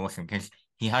is pretty awesome because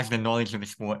he has the knowledge of the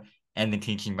sport and the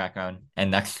teaching background,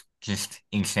 and that's just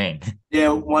insane. Yeah,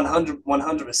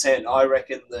 100%. I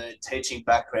reckon the teaching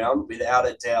background, without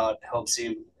a doubt, helps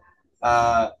him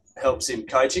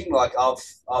coaching. Like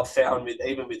I've found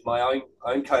with my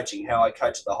own coaching, how I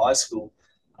coach at the high school,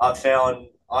 I've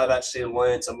actually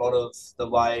learned a lot of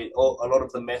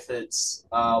the methods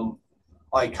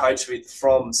I coach with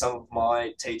from some of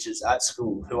my teachers at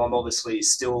school, who I'm obviously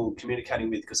still communicating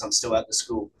with because I'm still at the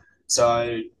school.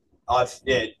 So I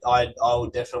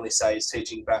would definitely say his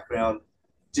teaching background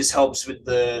just helps with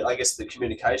the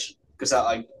communication, because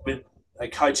with a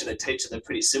coach and a teacher, they're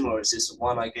pretty similar. It's just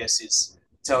one, I guess, is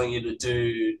telling you to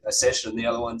do a session, the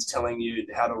other one's telling you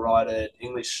how to write an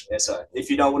English essay. If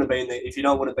you don't want to be in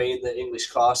the English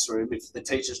classroom, if the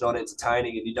teacher's not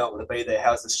entertaining and you don't want to be there,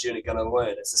 how's the student going to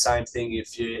learn? It's the same thing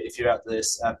if you're at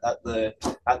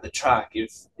the track.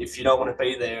 If you don't want to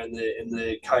be there and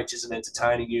the coach isn't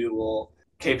entertaining you or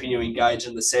keeping you engaged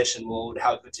in the session, well,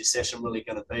 how good's your session really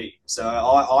going to be? So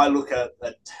I look at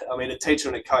a teacher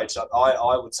and a coach,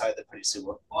 I would say they're pretty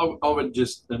similar. I would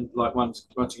just, like once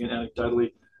again,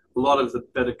 anecdotally, a lot of the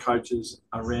better coaches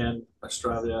around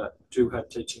Australia do have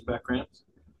teaching backgrounds.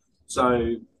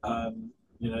 So,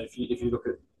 if you look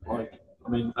at,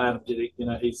 Adam Diddick,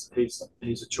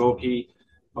 he's a chalky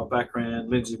by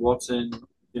background. Lindsay Watson,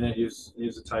 he was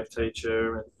a TAFE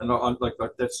teacher, and I like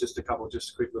that's just a couple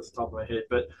just quick off the top of my head.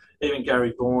 But even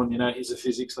Gary Bourne, he's a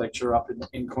physics lecturer up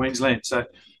in Queensland, so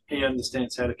he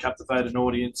understands how to captivate an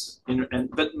audience.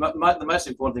 But the most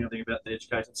important thing I think about the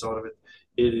education side of it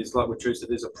is, like what Drew said,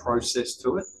 there's a process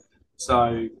to it.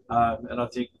 So, and I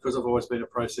think because I've always been a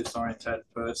process-oriented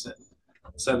person,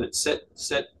 so that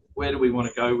set where do we want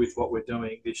to go with what we're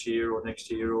doing this year or next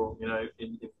year, or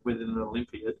within an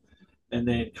Olympiad, and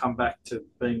then come back to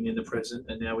being in the present,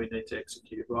 and now we need to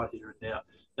execute right here and now.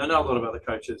 Now, I know a lot of other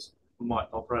coaches might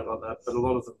operate like that, but a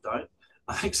lot of them don't.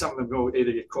 I think some of them will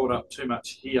either get caught up too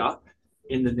much here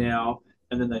in the now,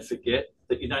 and then they forget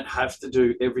that you don't have to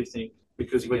do everything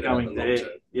because we're going there.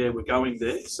 Yeah, we're going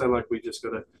there. So like we just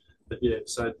got to,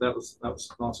 so that was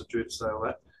nice of Drew to say all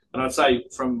that. And I'd say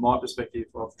from my perspective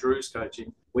of Drew's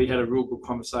coaching, we had a real good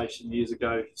conversation years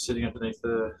ago sitting underneath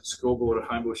the scoreboard at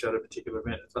Homebush at a particular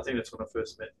event. I think that's when I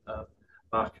first met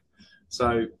Mark.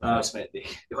 So First met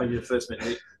Nick. First met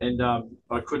Nick. And I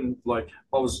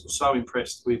was so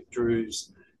impressed with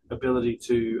Drew's ability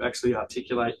to actually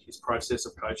articulate his process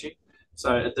of coaching.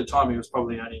 So at the time he was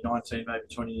probably only 19, maybe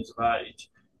 20 years of age,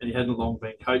 and he hadn't long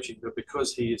been coaching, but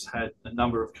because he has had a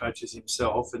number of coaches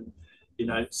himself, and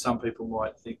some people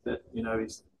might think that he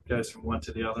goes from one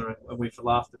to the other, and we've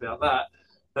laughed about that,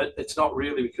 but it's not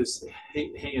really, because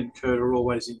he and Kurt are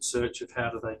always in search of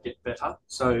how do they get better.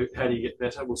 So how do you get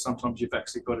better? Well, sometimes you've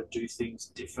actually got to do things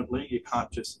differently. You can't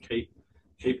just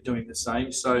keep doing the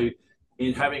same. So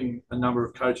in having a number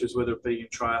of coaches, whether it be in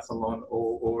triathlon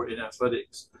or in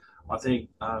athletics, I think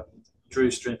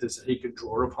Drew's strength is that he can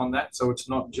draw upon that. So it's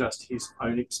not just his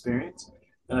own experience.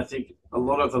 And I think a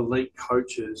lot of elite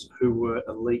coaches who were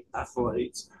elite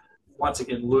athletes, once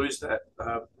again, lose that.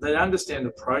 They understand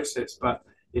the process, but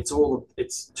it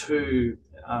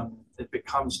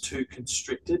becomes too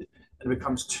constricted, and it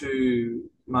becomes too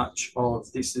much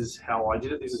of, this is how I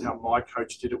did it, this is how my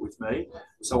coach did it with me,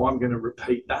 so I'm going to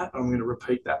repeat that. I'm going to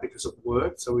repeat that because it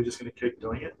worked, so we're just going to keep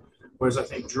doing it. Whereas I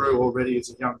think Drew already, as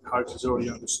a young coach, has already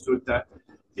understood that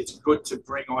it's good to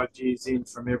bring ideas in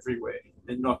from everywhere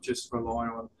and not just rely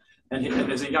on. And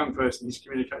as a young person, his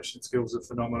communication skills are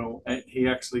phenomenal, and he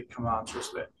actually commands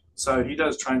respect. So he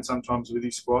does train sometimes with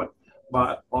his squad,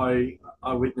 but I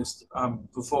witnessed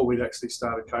before we'd actually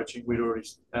started coaching,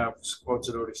 our squads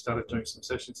had already started doing some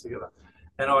sessions together,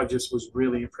 and I just was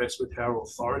really impressed with how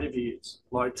authoritative he is.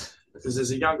 Like, because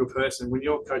as a younger person, when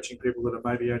you're coaching people that are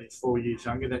maybe only 4 years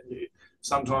younger than you,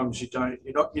 sometimes you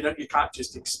can't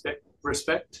just expect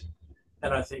respect.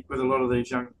 And I think with a lot of these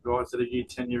young guys that are year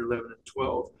 10, year 11 and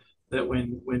 12, that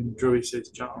when Drewy says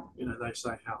jump, they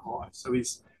say how high. So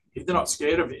they're not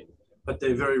scared of him, but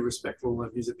they're very respectful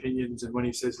of his opinions. And when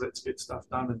he says, let's get stuff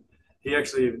done, and he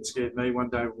actually even scared me one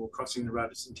day when we were crossing the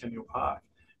road at Centennial Park.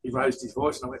 He raised his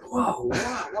voice and I went, whoa,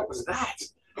 wow, what was that?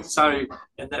 So,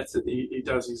 and that's what he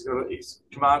does. He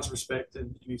commands respect,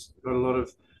 and he's got a lot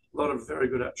of very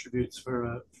good attributes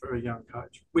for a young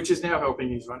coach, which is now helping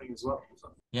his running as well.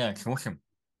 So. Yeah, it's awesome.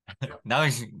 That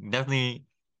was definitely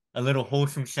a little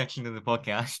wholesome section of the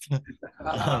podcast.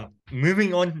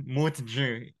 Moving on more to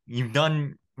Drew, you've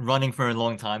done running for a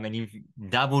long time and you've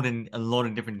dabbled in a lot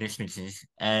of different distances.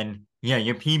 And yeah,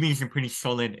 your PBs are pretty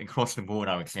solid across the board,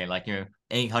 I would say. Like your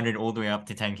 800 all the way up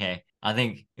to 10K. I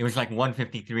think it was like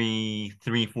 153,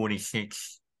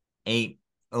 346,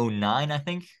 809, I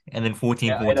think, and then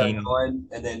 1414. 809,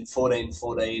 and then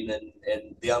 1414,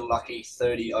 and the unlucky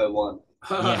 3001.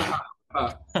 Yeah.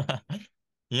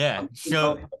 Yeah.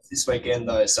 So this weekend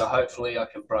though, so hopefully I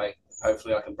can break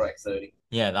 30.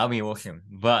 Yeah, that'll be awesome.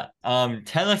 But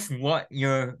tell us what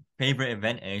your favorite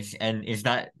event is, and is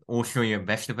that also your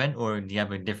best event, or do you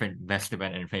have a different best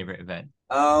event and favorite event?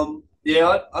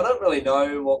 Yeah, I don't really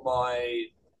know what my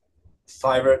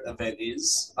favorite event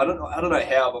is. I don't know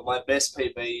how, but my best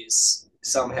PB is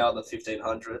somehow the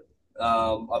 1500.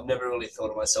 I've never really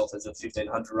thought of myself as a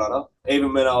 1500 runner.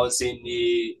 Even when I was in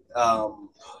year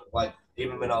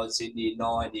even when I was in year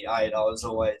 9, year 8, I was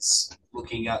always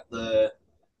looking at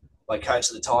my coach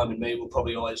at the time and me were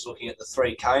probably always looking at the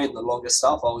 3K and the longer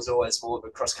stuff. I was always more of a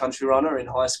cross-country runner in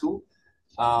high school.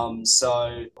 So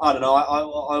I don't know.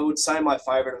 I would say my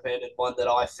favourite event and one that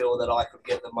I feel that I could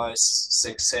get the most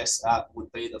success at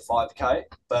would be the 5K.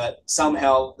 But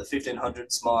somehow the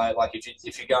 1500's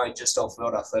if you're going just off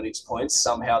World Athletics points,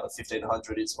 somehow the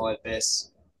 1500 is my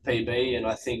best PB, and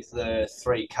I think the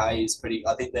 3K is pretty.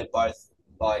 I think they're both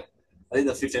I think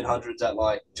the 1500's at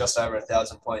just over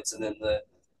 1,000 points, and then the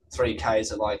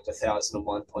 3Ks at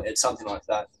 1,001 points. It's something like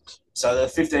that. So the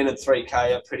 15 and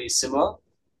 3K are pretty similar.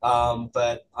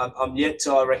 But I'm yet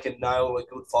to, I reckon, nail a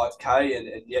good 5K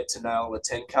and yet to nail a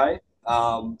 10K.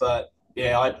 But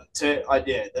yeah,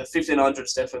 the 1500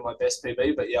 is definitely my best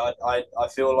PB. But yeah, I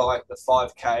feel like the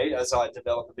 5K, as I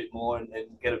develop a bit more and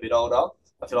get a bit older,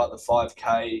 I feel like the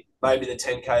 5K, maybe the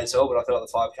 10K as well, but I feel like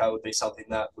the 5K would be something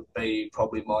that would be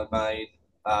probably my main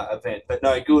event. But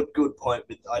no, good point.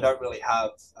 But I don't really have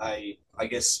I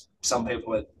guess some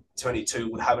people at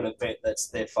 22 would have an event that's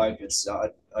their focus.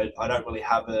 I don't really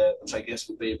have which I guess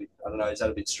would be a bit, I don't know, is that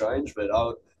a bit strange? But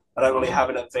I don't really have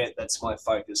an event that's my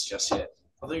focus just yet.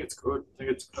 I think it's good. I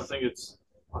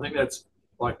think that's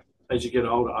as you get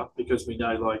older, because we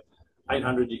know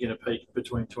 800 you're going to peak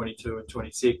between 22 and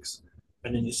 26,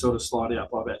 and then you sort of slide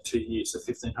out by about 2 years. So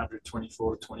 1500,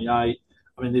 24 to 28.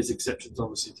 I mean, there's exceptions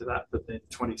obviously to that, but then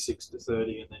 26 to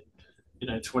 30, and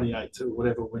then 28 to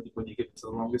whatever when you get to the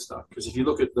longer stuff. Because if you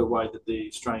look at the way that the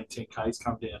Australian 10Ks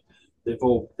come down, they've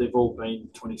all been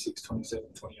 26, 27,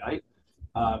 28.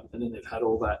 And then they've had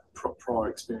all that prior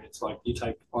experience. Like you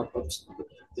take,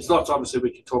 there's lots obviously we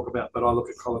can talk about, but I look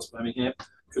at Collis Birmingham,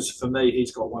 because for me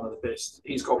he's got one of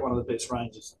the best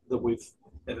ranges that we've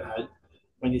ever had.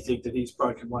 When you think that he's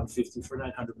broken 150 for an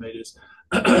 800 meters,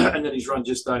 and then he's run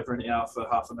just over an hour for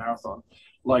half a marathon,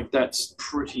 that's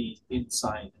pretty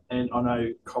insane. And I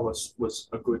know Collis was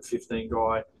a good 15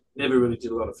 guy. Never really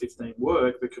did a lot of 15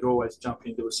 work, but could always jump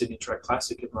into a Sydney Track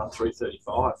Classic and run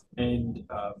 3:35. And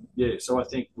so I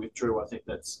think with Drew,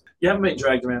 you haven't been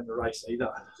dragged around the race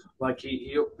either.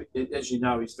 He as you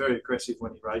know, he's very aggressive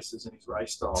when he races and his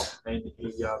race style, and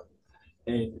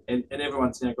And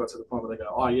everyone's now got to the point where they go,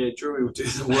 oh yeah, Drew will do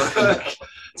the work.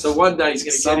 So one day he's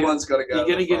going to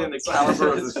get in the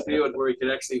caliber of the field where he can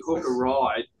actually hook a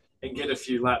ride and get a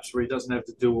few laps where he doesn't have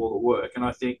to do all the work. And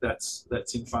I think that's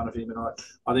in front of him. And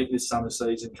I think this summer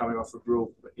season, coming off of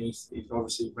Real, he's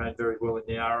obviously ran very well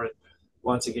in Yarra, and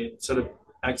once again sort of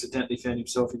accidentally found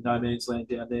himself in no man's land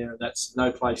down there, and that's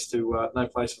no place for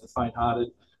the faint-hearted.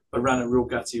 But run a real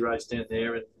gutsy race down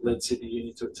there and led Sydney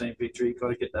Uni to a team victory. Got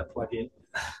to get that plug in.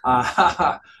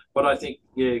 But I think,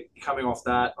 yeah, coming off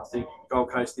that, I think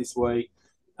Gold Coast this week,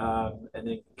 and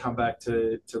then come back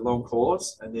to long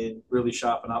course, and then really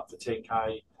sharpen up for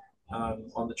 10K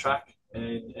on the track,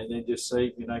 and then just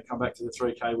see, come back to the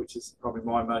 3K, which is probably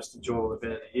my most enjoyable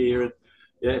event of the year. And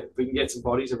yeah, if we can get some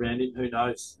bodies around him, who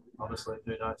knows? Honestly,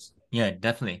 who knows? Yeah,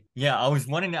 definitely. Yeah, I was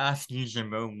wanting to ask you,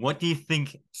 Jimbo, what do you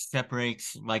think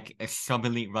separates like a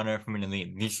sub-elite runner from an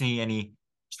elite? Do you see any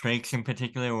traits in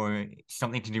particular or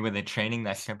something to do with their training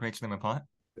that separates them apart?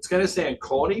 It's going to sound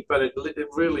corny, but it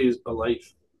really is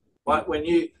belief. But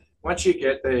once you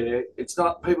get there, it's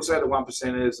not, people say the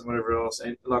 1%ers and whatever else.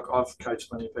 And like, I've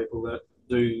coached plenty of people that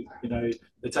do,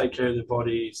 they take care of their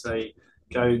bodies, they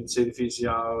go and see the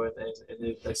physio,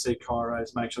 and they see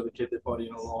chiros, make sure they keep their body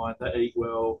in a line, they eat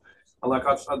well. Like,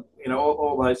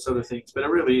 all those sort of things. But it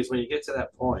really is when you get to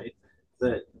that point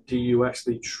that do you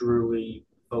actually truly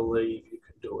believe you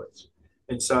can do it?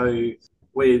 And so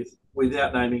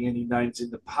without naming any names in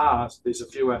the past, there's a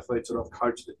few athletes that I've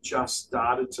coached that just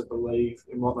started to believe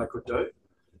in what they could do,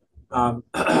 and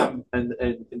in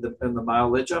the male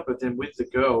ledger. But then with the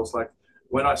girls, like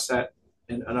when I sat,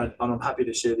 and I'm happy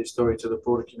to share this story to the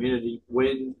broader community,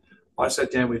 when I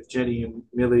sat down with Jenny and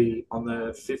Millie on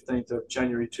the 15th of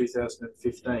January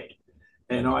 2015,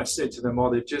 and I said to them, "Oh,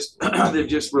 they've just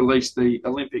released the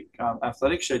Olympic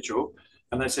athletic schedule,"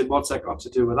 and they said, "What's that got to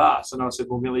do with us?" And I said,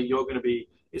 "Well, Millie, you're going to be,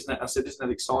 isn't that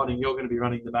exciting? You're going to be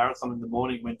running the marathon in the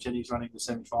morning when Jenny's running the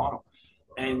semi-final."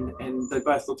 And they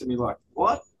both looked at me like,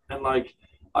 "What?" And like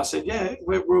I said, "Yeah,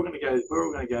 we're all going to go. We're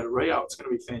all going to go to Rio. It's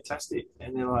going to be fantastic."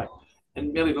 And they're like.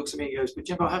 And Millie looks at me and goes, "But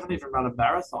Jimbo, I haven't even run a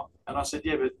marathon." And I said,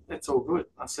 "Yeah, but that's all good."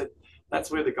 I said,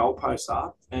 "That's where the goalposts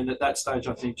are." And at that stage,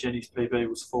 I think Jenny's PB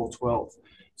was 4:12.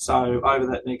 So over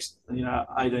that next,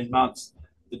 18 months,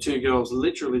 the two girls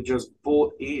literally just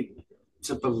bought in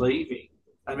to believing.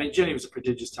 I mean, Jenny was a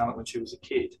prodigious talent when she was a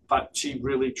kid, but she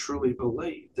really, truly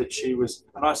believed that she was.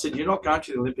 And I said, "You're not going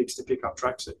to the Olympics to pick up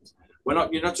tracksuits.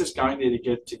 You're not just going there to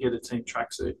get a team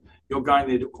tracksuit. You're going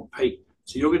there to compete.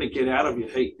 So you're going to get out of your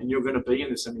heat and you're going to be in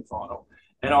the semi-final."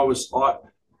 And I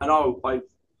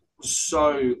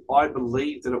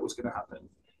believed that it was going to happen.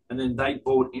 And then they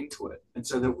bought into it. And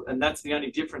so that's the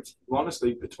only difference,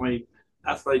 honestly, between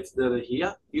athletes that are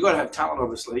here. You got to have talent,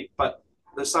 obviously, but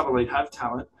the sub-elite have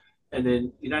talent. And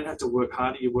then you don't have to work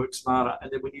harder, you work smarter.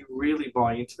 And then when you really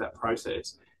buy into that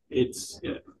process, it's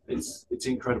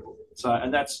incredible. So,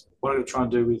 and that's what I'm going to try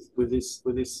and do with this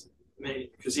man,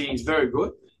 because he's very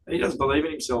good. And he doesn't believe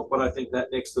in himself, but I think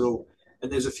that next little,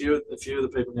 and there's a few of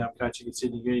the people now I'm coaching at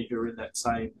Sydney Uni who are in that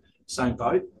same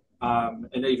boat,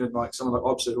 and even like some of the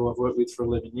opposite who I've worked with for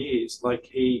 11 years, like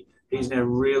he's now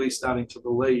really starting to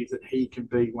believe that he can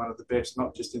be one of the best,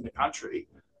 not just in the country,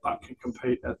 but can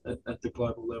compete at the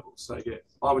global level. So yeah,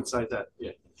 I would say that,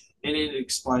 yeah. And in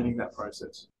explaining that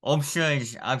process. Obsha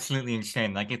is absolutely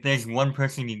insane. Like, if there's one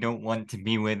person you don't want to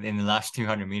be with in the last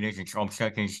 200 meters, it's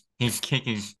Obsha, because his kick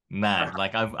is mad.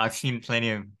 Like, I've seen plenty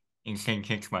of insane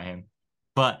kicks by him.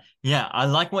 But yeah, I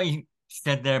like what you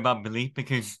said there about belief,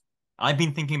 because I've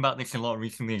been thinking about this a lot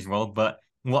recently as well. But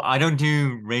I don't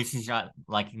do races at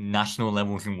like national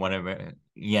levels and whatever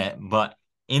yet. But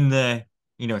in the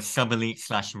sub-elite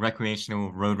 /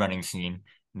 recreational road running scene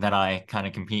that I kind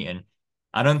of compete in,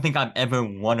 I don't think I've ever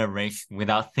won a race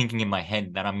without thinking in my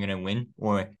head that I'm going to win,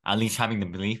 or at least having the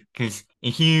belief. Because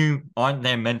if you aren't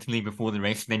there mentally before the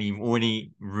race, then you've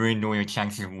already ruined all your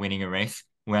chances of winning a race.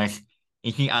 Whereas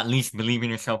if you at least believe in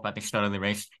yourself at the start of the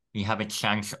race, you have a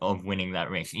chance of winning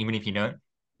that race. Even if you don't,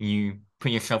 you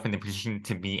put yourself in the position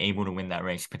to be able to win that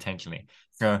race potentially.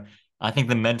 So I think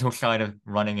the mental side of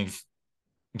running is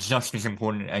just as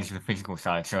important as the physical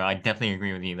side. So I definitely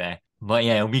agree with you there. But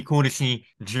yeah, it'll be cool to see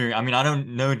Drew. I mean, I don't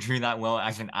know Drew that well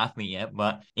as an athlete yet,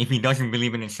 but if he doesn't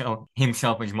believe in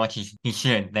himself as much as he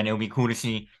should, then it'll be cool to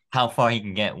see how far he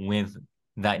can get with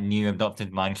that new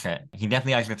adopted mindset. He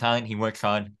definitely has the talent, he works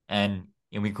hard, and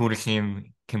it'll be cool to see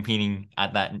him competing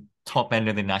at that top end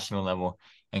of the national level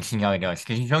and see how he does.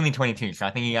 Because he's only 22, so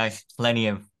I think he has plenty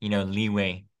of,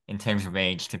 leeway in terms of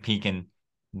age to peak in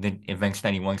the events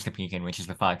that he wants to peak in, which is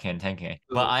the 5K and 10K.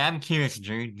 But I am curious,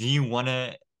 Drew, do you want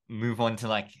to move on to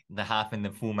like the half and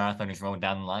the full marathon as well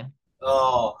down the line?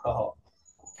 Probably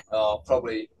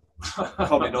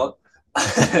not.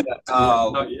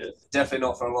 Not yet. Definitely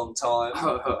not for a long time.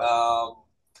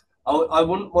 I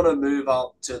wouldn't want to move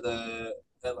up to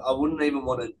I wouldn't even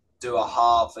want to do a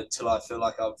half until I feel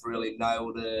like I've really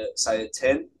nailed say a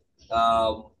 10.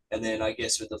 And then I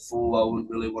guess with the full, I wouldn't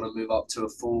really want to move up to a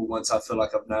full once I feel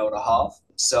like I've nailed a half.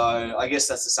 So I guess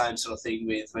that's the same sort of thing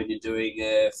with when you're doing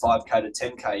a 5K to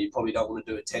 10K. You probably don't want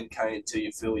to do a 10K until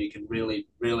you feel you can really,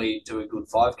 really do a good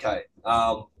 5K.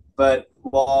 But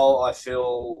while I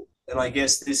feel, and I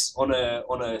guess this on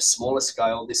a smaller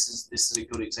scale, this is a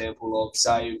good example of,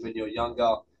 say, when you're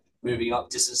younger, moving up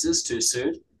distances too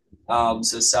soon.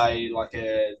 So say like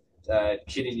a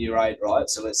kid in year 8, right?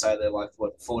 So let's say they're like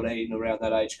 14, around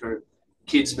that age group.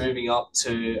 Kids moving up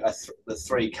to the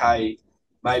 3K,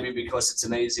 maybe because it's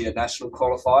an easier national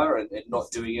qualifier and not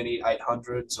doing any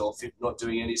 800s or not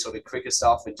doing any sort of cricket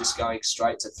stuff and just going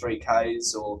straight to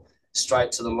 3Ks or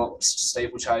straight to the long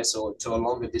steeplechase or to a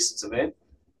longer distance event,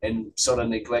 and sort of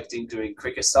neglecting doing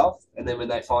cricket stuff. And then when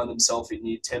they find themselves in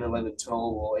year 10, 11,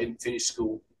 12, or even finish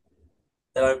school,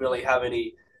 they don't really have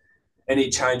any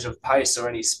change of pace or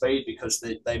any speed because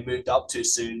they moved up too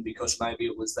soon because maybe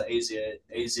it was the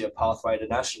easier pathway to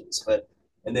nationals.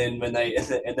 And then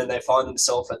they find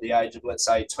themselves at the age of, let's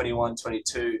say, 21,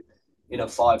 22 in a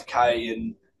 5K,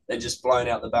 and they're just blown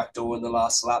out the back door in the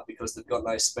last lap because they've got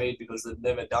no speed, because they've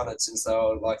never done it since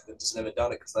they've just never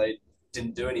done it because they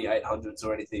didn't do any 800s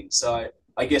or anything. So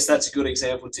I guess that's a good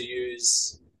example to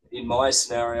use in my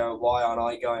scenario. Why aren't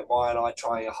I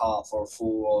trying a half or a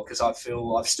full? Or because I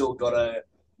feel I've still got to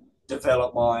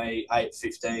develop my 8,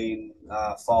 15,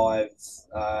 5,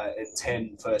 and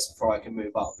 10 first before I can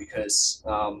move up, because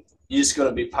you just got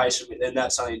to be patient with, and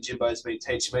that's something Jimbo's been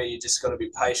teaching me. You just got to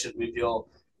be patient with your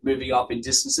moving up in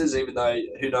distances, even though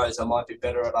who knows, I might be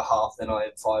better at a half than I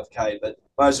am 5K, but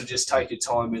might as well just take your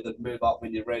time with it, move up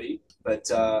when you're ready. But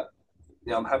yeah,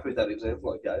 I'm happy with that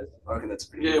example I gave. I reckon that's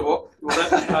pretty good. Well,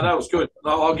 that was good.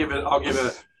 I'll give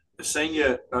a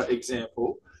senior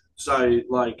example. So,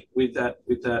 like with that,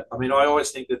 I mean, I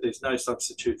always think that there's no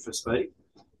substitute for speed.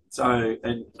 So,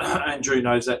 and Andrew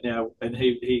knows that now, and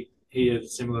he has a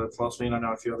similar philosophy, and I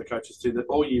know a few other coaches do that.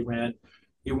 All year round,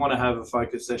 you want to have a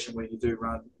focus session where you do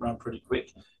run pretty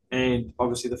quick. And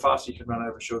obviously, the faster you can run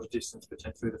over a shorter distance,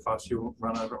 potentially the faster you'll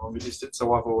run over a longer distance.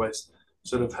 So I've always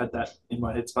sort of had that in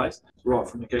my headspace right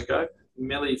from the get-go.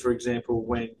 Millie, for example,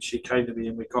 when she came to me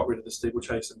and we got rid of the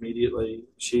steeplechase immediately,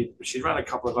 she'd run a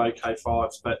couple of OK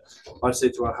 5s, but I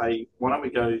said to her, hey, why don't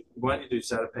you do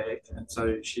Zatopek? And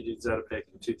so she did Zatopek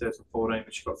in 2014,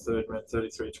 but she got third, ran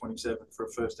 33.27 for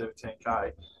a first ever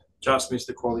 10K. Just missed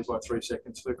the quality by 3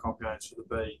 seconds for the comp games for the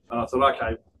B. And I thought,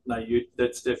 okay, no,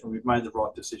 that's definitely, we've made the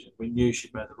right decision. We knew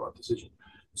she'd made the right decision.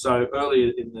 So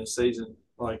earlier in the season,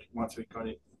 like once we got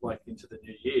into the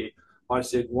new year, I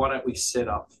said, why don't we set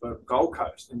up for Gold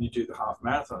Coast and you do the half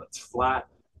marathon? It's flat,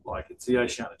 like it's the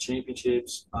Oceania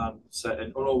Championships.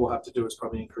 And all we'll have to do is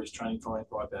probably increase training volume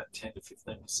by about 10 to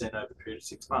 15% over a period of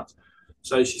 6 months.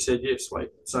 So she said, yeah,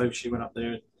 sweet. So she went up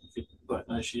there and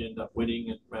she ended up winning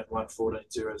and ran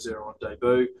 1:14.00 on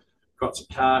debut. Got some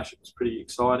cash. It was pretty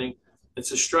exciting. And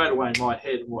so straight away in my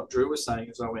head, and what Drew was saying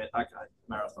is I went, okay,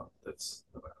 marathon, that's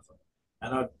the marathon.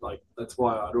 And that's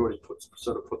why I'd already put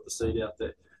the seed out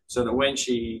there. So that when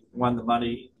she won the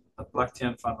money at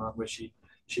Blacktown Fun Run, where she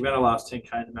ran her last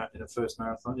 10K in her first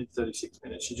marathon in 36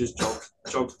 minutes, she just jogged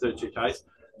 32Ks.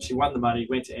 She won the money,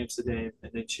 went to Amsterdam,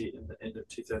 and then in the end of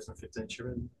 2015, she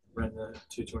ran the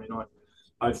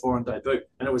 2:29.04 on debut.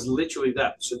 And it was literally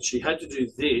that. So she had to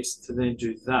do this to then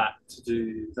do that to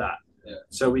do that. Yeah.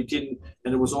 So we didn't,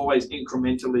 and it was always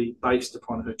incrementally based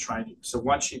upon her training. So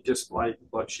once she displayed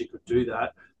like she could do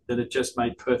that, then it just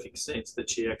made perfect sense that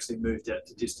she actually moved out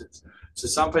to distance. So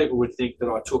some people would think that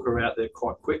I took her out there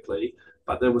quite quickly,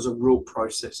 but there was a real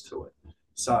process to it.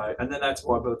 So, and then that's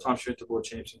why by the time she went to World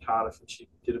Champs in Cardiff and she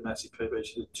did a massive PB,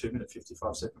 she did a 2 minute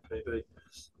 55 second PB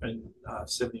and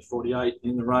 70.48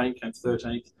 in the rain, came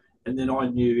 13th. And then I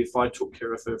knew if I took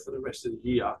care of her for the rest of the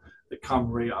year, that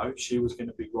come Rio, she was going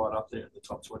to be right up there in the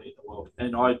top 20 in the world.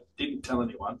 And I didn't tell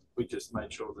anyone. We just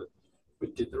made sure that we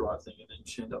did the right thing, and then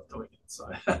she ended up doing it. So,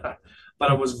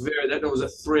 but it was that was a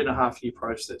 3.5 year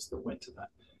process that went to that.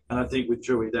 And I think with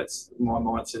Drewy, that's my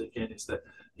mindset again, is that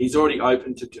he's already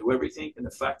open to do everything. And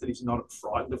the fact that he's not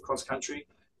frightened of cross country,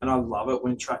 and I love it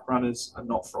when track runners are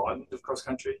not frightened of cross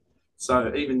country.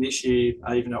 So even this year,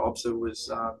 even though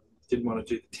Obsa didn't want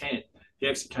to do the 10, he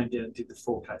actually came down and did the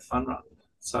 4K fun run.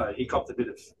 So he copped a bit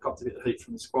of heat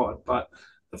from the squad, but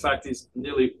the fact is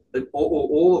nearly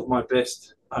all of my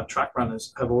best track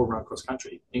runners have all run cross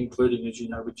country, including, as you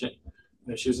know, with Jenny.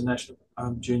 She was a national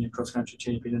junior cross country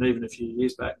champion, and even a few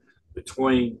years back,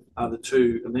 between the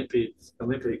two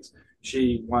Olympics,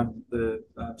 she won the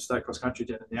state cross country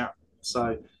down in Yarra.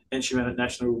 So, and she ran at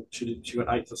national. She got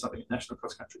 8th or something at national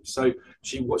cross country. So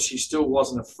she still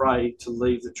wasn't afraid to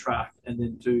leave the track and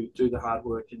then do the hard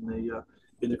work in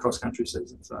the cross country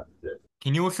season. So yeah.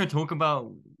 Can you also talk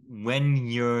about when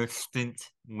your stint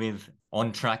with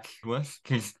On Track was?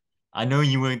 Because I know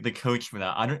you were the coach for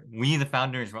that. Were you the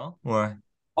founder as well, or?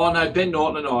 Oh no, Ben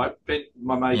Norton and I,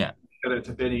 my mate, Yeah. shout out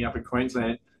to Benny up in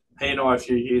Queensland. He and I a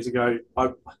few years ago,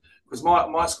 because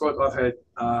my squad, I've had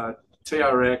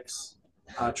TRX,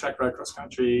 track road cross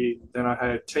country. Then I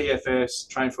had TFS,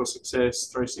 Train for Success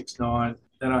 369.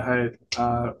 Then I had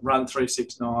Run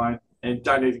 369. And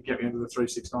don't even get me into the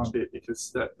 369 bit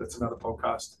because that's another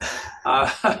podcast.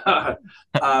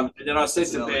 And then I said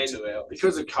to Ben,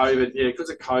 because of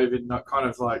COVID, not kind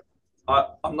of like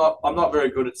I'm not very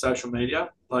good at social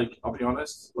media. Like, I'll be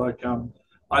honest. Like,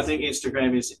 I think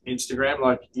Instagram is Instagram.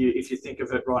 Like, if you think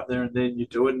of it right there and then, you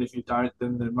do it, and if you don't,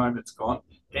 then the moment's gone.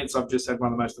 Hence, I've just had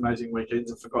one of the most amazing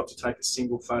weekends and forgot to take a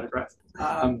single photograph.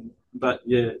 But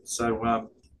yeah, so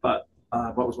what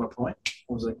was my point?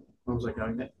 Where was I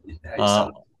going there?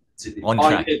 On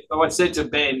Track. So I said to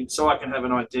Ben, so I can have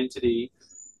an identity.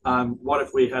 What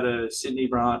if we had a Sydney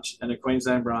branch and a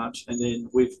Queensland branch, and then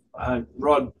with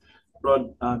Rod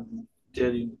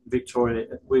down in Victoria,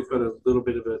 we've got a little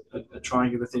bit of a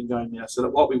triangular thing going now. So that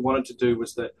what we wanted to do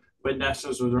was that when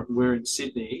nationals were in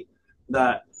Sydney,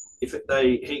 that if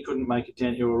he couldn't make it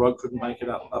down here or Rod couldn't make it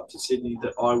up to Sydney,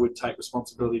 that I would take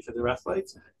responsibility for their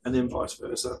athletes, and then vice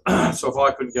versa. So if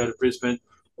I couldn't go to Brisbane,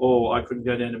 or I couldn't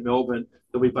go down to Melbourne,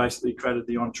 that we basically created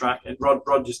the On Track. And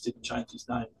Rod just didn't change his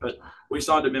name. But we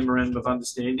signed a memorandum of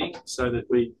understanding so that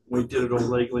we did it all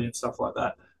legally and stuff like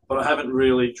that. But I haven't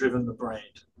really driven the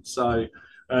brand. So,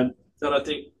 and that I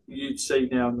think you'd see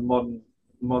now in the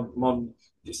modern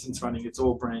distance running, it's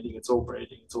all branding, it's all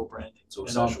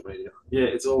social media. Yeah,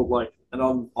 it's all like, and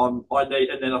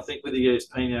and then I think with the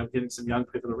ESP now, getting some young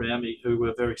people around me who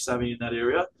were very savvy in that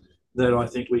area, that I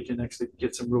think we can actually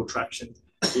get some real traction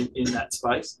in that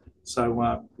space.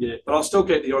 So yeah, but I'll still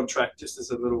get the On Track just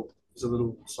as a little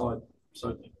side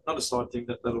thing. Not a side thing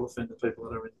that'll offend the people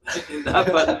that are in that,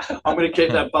 but I'm going to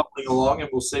keep that bubbling along, and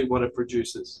we'll see what it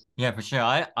produces. Yeah, for sure.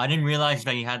 I didn't realize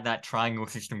that you had that triangle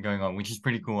system going on, which is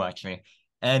pretty cool actually.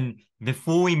 And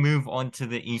before we move on to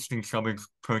the Eastern Suburbs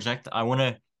Project, I want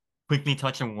to quickly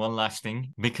touch on one last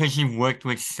thing. Because you've worked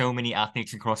with so many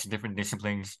athletes across different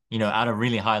disciplines, at a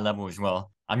really high level as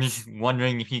well, I'm just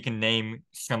wondering if you can name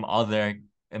some other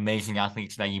amazing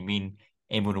athletes that you've been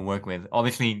able to work with.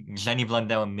 Obviously, Jenny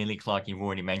Blundell and Millie Clark you've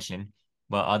already mentioned,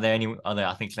 but are there any other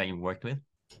athletes that you've worked with?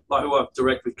 Like who I've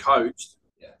directly coached?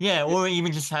 Yeah, or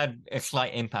even just had a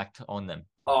slight impact on them.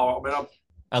 Oh, I mean,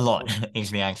 a lot is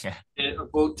the answer. Yeah,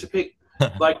 well, to pick,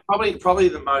 like probably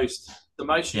the most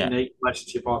unique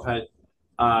relationship I've had,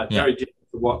 very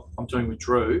different to what I'm doing with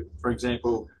Drew, for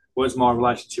example, was my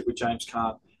relationship with James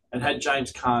Kahn. And had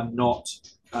James Kahn not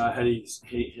had his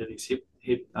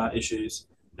hip issues,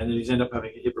 and then he's ended up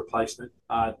having a hip replacement,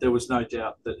 there was no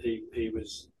doubt that he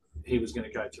was going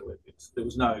to go to Olympics. There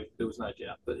was no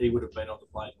doubt that he would have been on the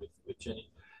plane with Jenny.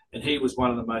 And he was one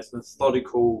of the most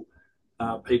methodical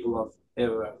people I've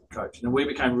ever coached. And we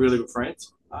became really good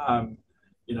friends,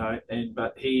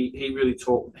 but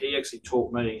he actually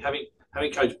taught me,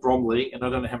 having coached Bromley, and I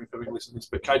don't know how many people listen to this,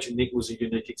 but coaching Nick was a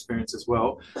unique experience as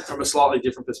well, from a slightly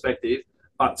different perspective,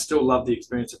 but still loved the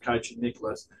experience of coaching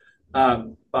Nicholas.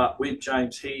 But with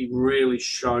James, he really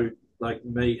showed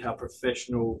me how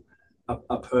professional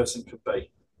a person could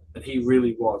be, and he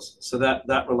really was. So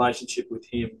that relationship with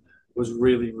him was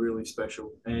really, really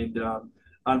special. And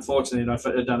unfortunately, I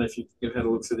don't know if you've had a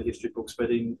look through the history books, but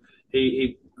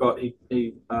he got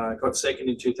second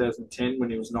in 2010 when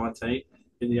he was 19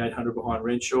 in the 800 behind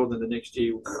Renshaw. Then the next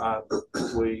year,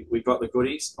 we got the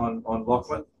goodies on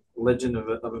Lachlan, legend of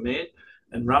a man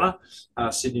and runner,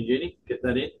 Sydney Uni, get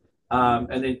that in.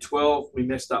 And then 12, we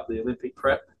messed up the Olympic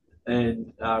prep,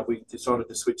 and we decided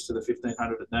to switch to the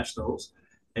 1500 at Nationals,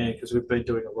 and because we've been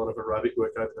doing a lot of aerobic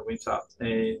work over the winter.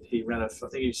 And he ran I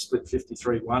think he split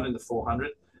 53-1 in the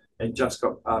 400 and just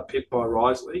got pipped by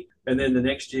Risley. And then the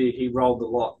next year he rolled the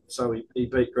lot, so he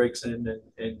beat Gregson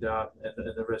and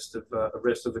the rest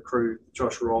of the crew,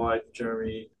 Josh Wright,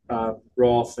 Jeremy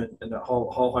Roth, and a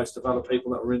whole host of other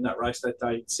people that were in that race that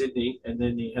day in Sydney. And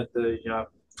then he had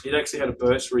he'd actually had a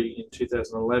bursary in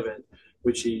 2011,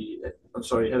 which I'm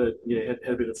sorry, had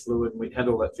a bit of fluid, and we had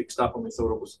all that fixed up, and we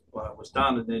thought it was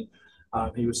done, and then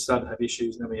he was starting to have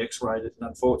issues, and then we x-rayed it, and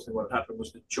unfortunately what had happened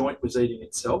was the joint was eating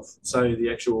itself. So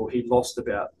he lost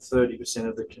about 30%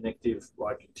 of the connective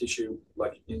tissue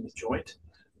in the joint,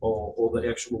 or the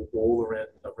actual wall around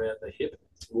the hip,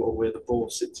 or where the ball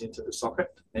sits into the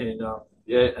socket. And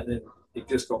and then it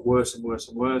just got worse and worse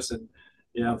and worse. And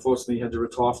unfortunately he had to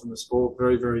retire from the sport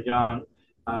very, very young.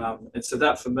 And so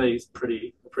that for me is a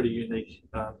pretty unique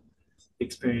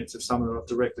experience of someone that I've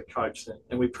directly coached,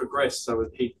 and we progressed. So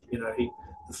the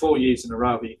 4 years in a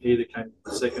row, he either came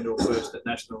second or first at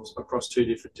nationals across 2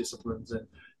 different disciplines. And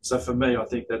so for me, I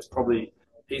think that's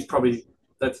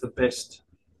the best.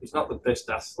 He's not the best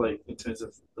athlete in terms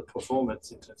of the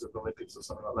performance, in terms of the Olympics or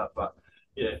something like that. But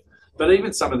but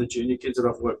even some of the junior kids that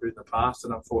I've worked with in the past,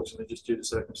 and unfortunately just due to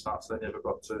circumstance, they never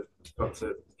got to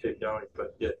keep going.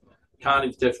 But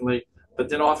Carney's definitely. But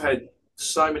then I've had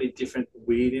so many different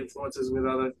weird influences with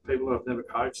other people that I've never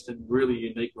coached, and really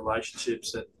unique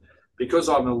relationships. And because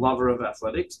I'm a lover of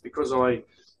athletics,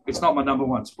 it's not my number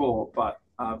one sport, but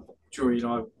Jury and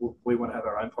I, we want to have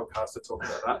our own podcast to talk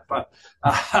about that.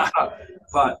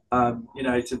 But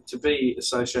to be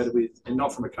associated with, and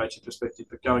not from a coaching perspective,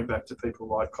 but going back to people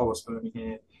like Collis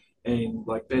Birmingham and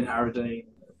like Ben Harradine.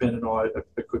 Ben and I are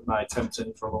good mates. Haven't seen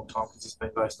him for a long time because he's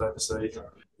been based overseas.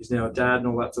 He's now a dad and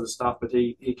all that sort of stuff. But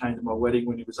he came to my wedding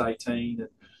when he was 18.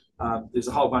 And there's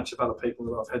a whole bunch of other people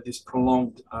that I've had this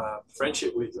prolonged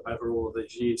friendship with over all of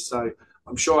these years. So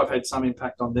I'm sure I've had some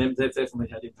impact on them. They've definitely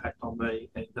had impact on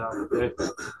me. And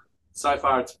so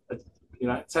far it's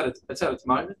had its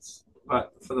moments,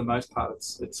 but for the most part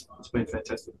it's been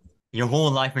fantastic. Your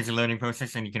whole life is a learning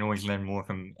process, and you can always learn more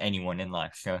from anyone in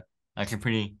life. So that's a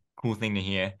pretty cool thing to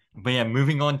hear. But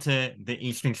moving on to the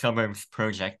Eastern Suburbs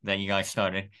Project that you guys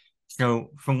started.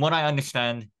 So from what I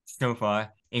understand so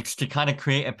far, it's to kind of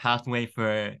create a pathway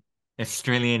for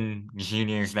Australian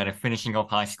juniors that are finishing off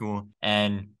high school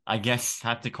and I guess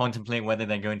have to contemplate whether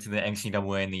they're going to the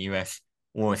NCAA in the US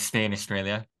or stay in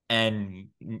Australia. And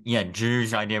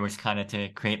Drew's idea was kind of to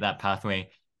create that pathway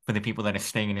for the people that are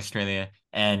staying in Australia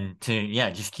and to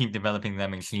just keep developing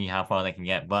them and see how far they can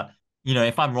get. But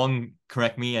if I'm wrong,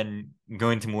 correct me and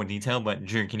go into more detail. But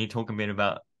Drew, can you talk a bit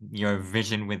about your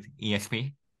vision with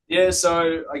ESP? Yeah,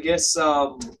 so I guess,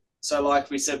 so like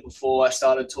we said before, I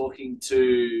started talking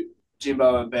to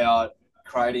Jimbo about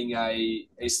creating a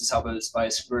Eastern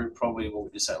Suburbs-based group probably, what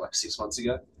would you say, like 6 months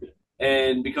ago?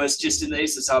 And because just in the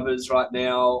Eastern Suburbs right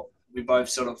now, we both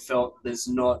sort of felt there's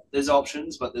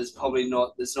options, but there's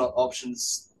not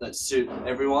options that suit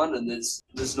everyone, and there's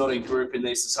not a group in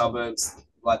the Eastern Suburbs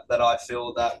like that I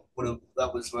feel that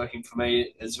was working for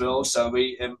me as well. So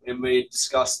we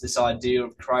discussed this idea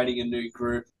of creating a new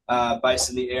group based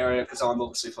in the area, because I'm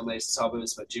obviously from the Eastern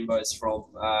Suburbs, but Jimbo's from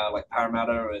like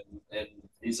Parramatta, and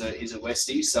he's a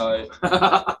Westie. So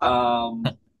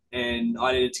and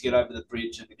I needed to get over the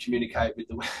bridge and communicate with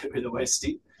the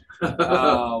Westie.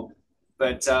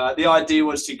 But the idea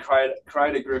was to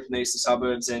create a group in the Eastern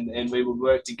Suburbs, and we would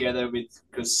work together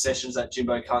because sessions that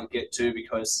Jimbo can't get to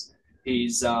because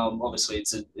he's obviously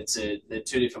they're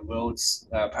two different worlds,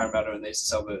 Parramatta and the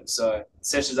Eastern Suburbs. So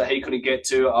sessions that he couldn't get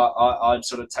to, I'd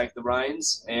sort of take the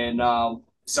reins, and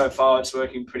so far it's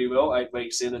working pretty well. 8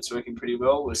 weeks in, it's working pretty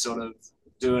well. We're sort of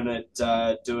doing it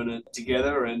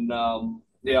together, and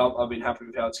I've been happy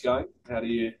with how it's going. How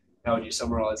would you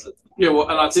summarise it? Yeah, well,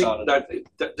 and I think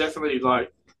that definitely on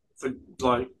the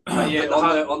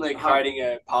creating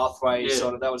a pathway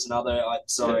sort of, that was another.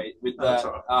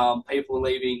 People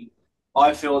leaving.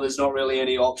 I feel there's not really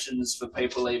any options for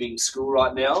people leaving school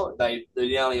right now.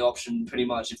 The only option pretty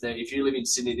much, if you live in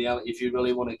Sydney, if you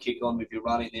really want to kick on with your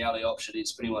running, the only option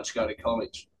is pretty much go to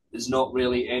college. There's not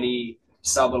really any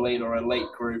sub-elite or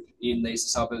elite group in these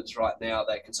suburbs right now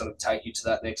that can sort of take you to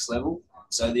that next level.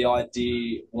 So the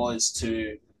idea was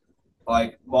to,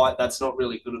 why that's not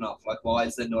really good enough. Like, why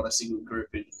is there not a single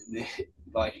group in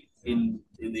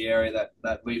the area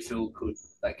that we feel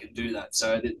that can do that?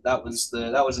 So that was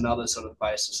another sort of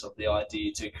basis of the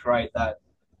idea, to create that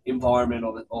environment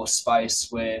or space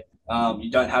where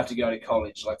you don't have to go to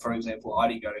college. Like, for example, I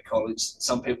didn't go to college.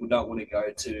 Some people don't want to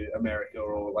go to America,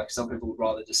 or like some people would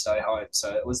rather just stay home.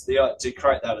 So it was to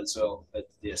create that as well. But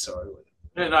sorry.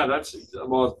 Yeah, no, that's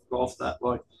off that.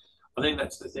 Like, I think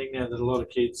that's the thing now, that a lot of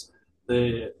kids,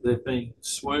 they're being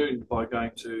swooned by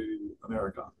going to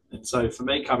America. And so for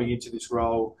me, coming into this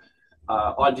role,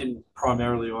 I didn't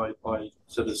primarily, I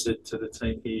sort of said to the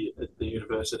team here at the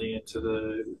university and to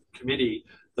the committee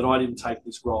that I didn't take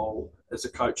this role as a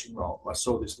coaching role. I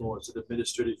saw this more as an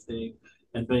administrative thing,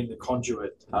 and being the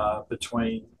conduit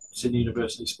between Sydney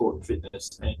University Sport and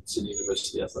Fitness and Sydney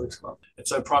University Athletics Club. And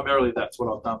so primarily that's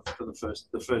what I've done for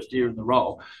the first year in the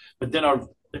role. But then I've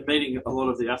been meeting a lot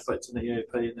of the athletes in the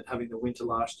EAP and then having the winter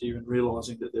last year and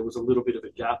realising that there was a little bit of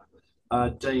a gap.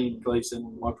 Dean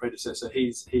Gleeson, my predecessor,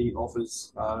 he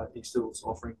offers, he's still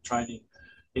offering training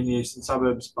in the Eastern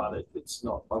Suburbs, but it's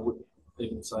not, I wouldn't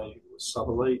even say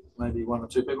sub-elite, maybe one or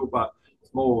two people, but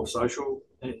it's more social,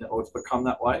 or it's become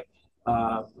that way.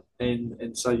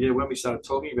 And so, yeah, when we started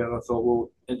talking about it, I thought,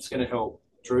 well, it's going to help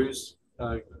Drew's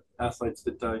athletes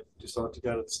that don't decide to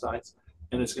go to the States,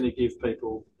 and it's going to give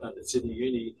people at Sydney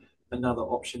Uni another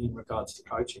option in regards to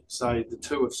coaching. So the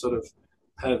two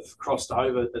have crossed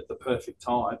over at the perfect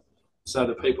time. So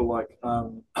the people like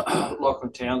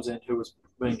Lachlan Townsend, who was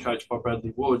being coached by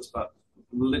Bradley Woods, but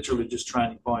literally just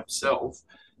training by himself,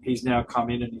 he's now come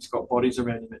in and he's got bodies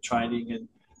around him at training, and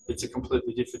it's a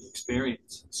completely different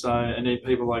experience. So, and then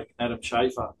people like Adam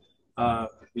Schaefer,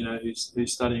 who's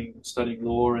studying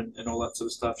law and all that sort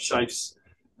of stuff. Shafe's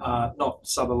not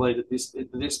sub-elite at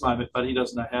this moment, but he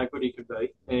doesn't know how good he can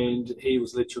be, and he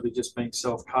was literally just being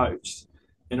self-coached,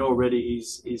 and already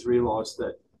he's realised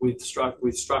that with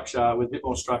structure, with a bit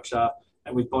more structure,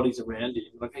 and with bodies around him,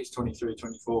 like he's 23,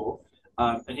 24,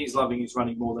 and he's loving his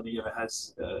running more than he ever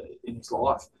has in his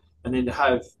life. And then to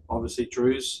have, obviously,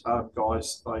 Drew's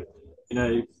guys, like,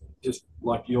 just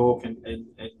like York and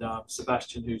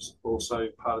Sebastian, who's also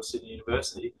part of Sydney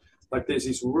University, like there's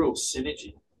this real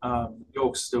synergy.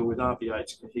 York's still with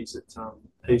RBH, he's at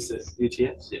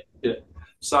UTS. Yeah.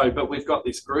 So, but we've got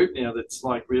this group now that's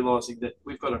like realising that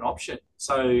we've got an option.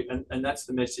 So, and that's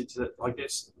the message that I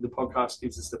guess the podcast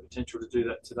gives us the potential to do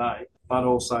that today. But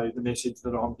also the message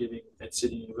that I'm giving at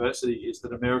Sydney University is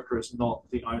that America is not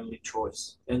the only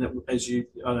choice. And that, I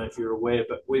don't know if you're aware,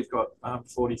 but we've got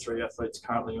 43 athletes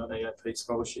currently on EAP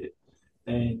scholarship.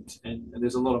 And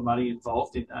there's a lot of money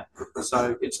involved in that.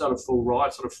 So it's not a full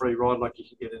ride, sort of free ride like you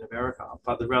can get in America.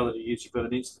 But the reality is you've got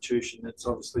an institution that's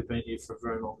obviously been here for a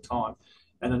very long time,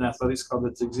 and an athletics club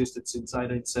that's existed since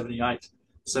 1878.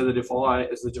 So that if I,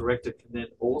 as the director, can then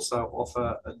also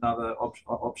offer another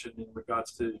option in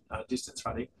regards to distance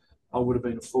running, I would have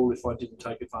been a fool if I didn't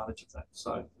take advantage of that.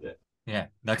 So, yeah. Yeah,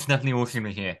 that's definitely awesome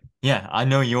to hear. Yeah, I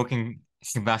know York and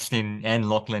Sebastian and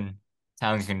Lachlan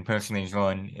Townsend personally as well,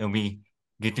 and it'll be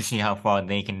good to see how far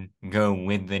they can go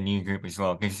with the new group as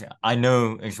well. Because I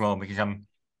know as well, because I'm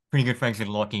pretty good friends with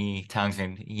Lockie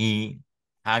Townsend, he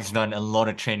has done a lot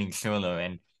of training solo,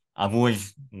 and I've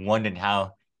always wondered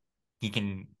how he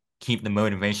can keep the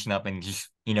motivation up and just,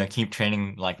 keep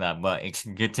training like that. But it's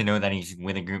good to know that he's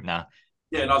with a group now.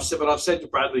 Yeah, and I've said to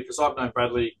Bradley, because I've known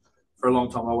Bradley for a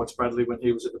long time. I watched Bradley when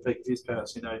he was at the peak of his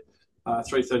powers,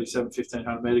 337,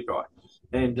 1500 meter guy.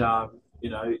 And,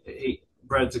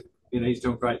 Brad's, he's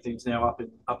doing great things now up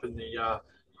in the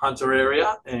Hunter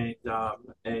area. And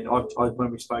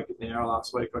when we spoke at the hour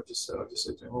last week, I just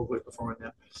said to him, all week before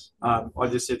now, I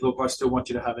just said, look, I still want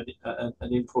you to have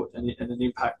an input and an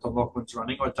impact on Lachlan's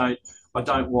running. I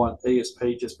don't want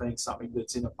ESP just being something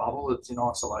that's in a bubble, that's in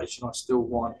isolation. I still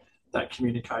want that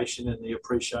communication and the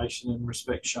appreciation and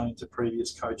respect shown to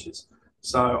previous coaches.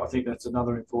 So I think that's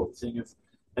another important thing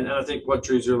and I think what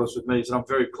Drew's realised with me is that I'm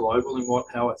very global in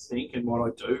how I think and what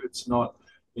I do. It's not,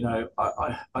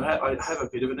 I have a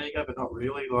bit of an ego, but not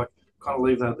really. Like, kind of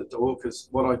leave that at the door, because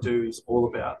what I do is all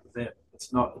about them. It's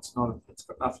got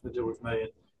nothing to do with me. And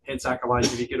hence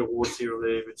accolades, if you get awards here or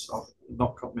there, which I've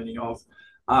not got many of,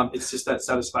 it's just that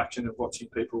satisfaction of watching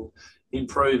people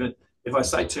improve. And if I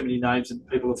say too many names and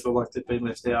people feel like they've been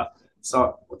left out,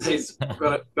 so I've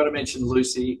got to mention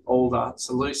Lucy Alder.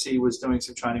 So Lucy was doing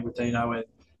some training with Dino, and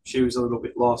she was a little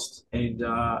bit lost. And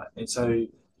so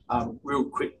real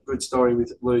quick, good story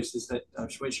with Lucy is that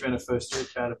when she ran her first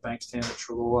 3K out of Bankstown at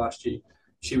Trelaw last year,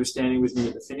 she was standing with me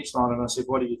at the finish line, and I said,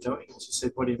 "What are you doing?" And she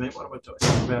said, "What do you mean, what am I doing?"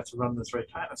 I'm about to run the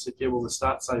 3K. And I said, "Yeah, well, the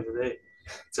start's over there.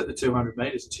 It's at the 200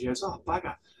 metres." And she goes, "Oh,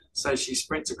 bugger." So she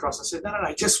sprints across. I said,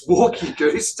 no, just walk, you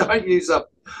goose. Don't use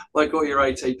up like all your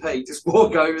ATP. Just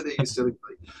walk over there, you silly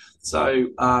thing. So,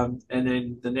 and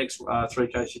then the next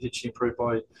 3K she did, she improved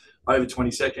by over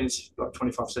 20 seconds, like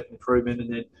 25-second improvement.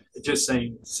 And then it just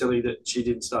seemed silly that she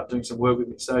didn't start doing some work with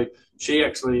me. So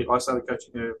I started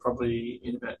coaching her probably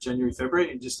in about January,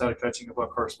 February, and just started coaching her by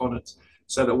correspondence.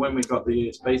 So that when we got the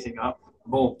ESP thing up,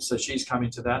 boom, so she's come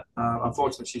into that.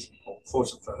 Unfortunately,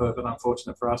 fortunate for her, but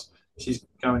unfortunate for us, she's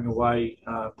going away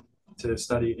to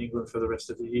study in England for the rest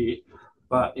of the year.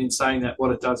 But in saying that,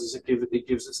 what it does is it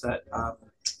gives us that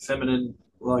feminine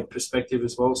perspective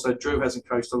as well. So Drew hasn't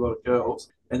coached a lot of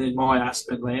girls, and then my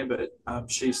Aspen Lambert,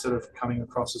 she's sort of coming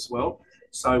across as well.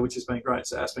 So which has been great.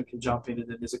 So Aspen can jump in, and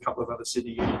then there's a couple of other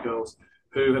Sydney Uni girls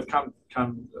who have come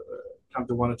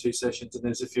to one or two sessions, and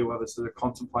there's a few others that are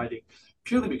contemplating,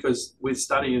 purely because with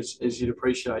study, as you'd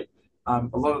appreciate, a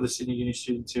lot of the Sydney Uni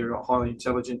students here are highly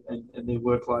intelligent, and their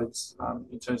workloads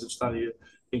in terms of study are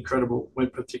incredible,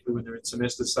 particularly when they're in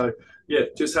semesters. So yeah,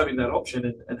 just having that option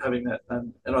and having that,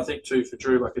 and I think too for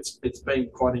Drew, like it's been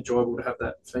quite enjoyable to have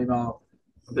that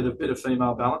a bit of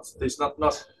female balance.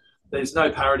 There's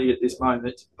no parity at this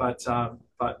moment, but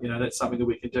you know, that's something that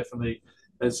we can definitely,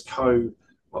 as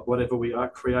whatever we are,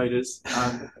 creators,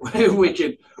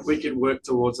 we can work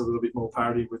towards a little bit more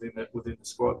parity within the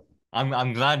squad.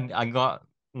 I'm glad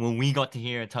we got to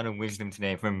hear a ton of wisdom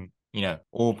today from, you know,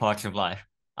 all parts of life.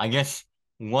 I guess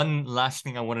one last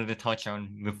thing I wanted to touch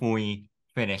on before we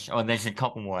finish, or there's a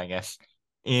couple more, I guess,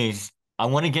 is I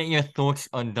want to get your thoughts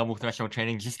on double threshold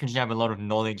training, just because you have a lot of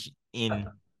knowledge in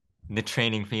the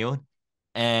training field.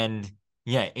 And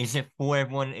yeah, is it for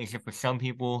everyone? Is it for some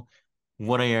people?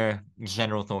 What are your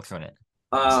general thoughts on it?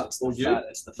 It's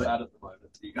the fad at the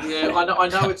moment. Yeah, I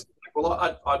know it's, well,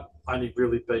 I only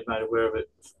really been made aware of it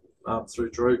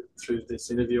through Drew, through this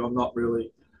interview. I'm not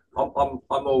really, I'm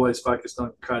always focused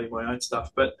on creating my own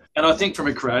stuff. And I think from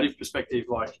a creative perspective,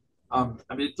 like, I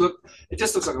mean, it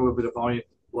just looks like a little bit of volume,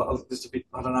 just a bit,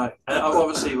 I don't know. And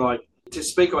obviously, like, to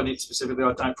speak on it specifically,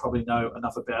 I don't probably know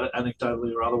enough about it,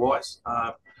 anecdotally or otherwise.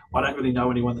 I don't really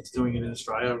know anyone that's doing it in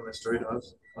Australia unless Drew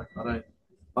does. Like,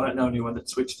 I don't know anyone that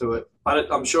switched to it.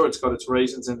 I'm sure it's got its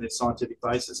reasons and their scientific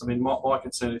basis. I mean, my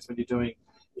concern is if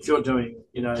you're doing,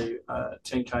 you know,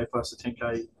 10K plus a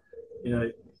 10K, you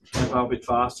know, tempo a bit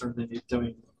faster, and then you're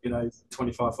doing, you know,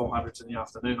 25 400s in the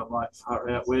afternoon. I'm like, far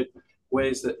out.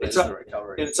 Where's the recovery?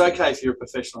 And it's okay if you're a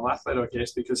professional athlete, I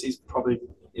guess, because he's probably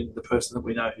the person that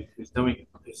we know who's doing it,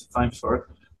 who's famous for it.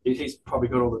 He's probably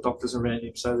got all the doctors around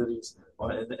him, so that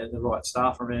and the right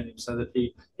staff around him, so that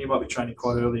he might be training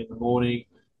quite early in the morning,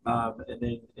 and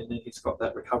then he's got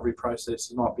that recovery process.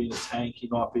 He might be in a tank, he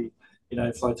might be, you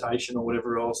know, flotation or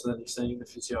whatever else, and then he's seeing the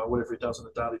physio or whatever he does on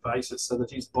a daily basis, so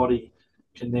that his body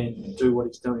can then do what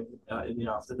he's doing in the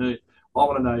afternoon. I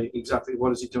want to know exactly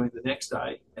what is he doing the next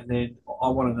day, and then I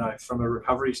want to know from a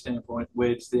recovery standpoint,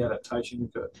 where's the adaptation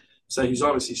occur. So he's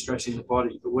obviously stressing the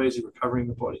body, but where's he recovering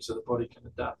the body so the body can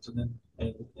adapt? And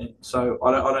so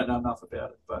I don't know enough about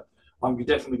it, but I'm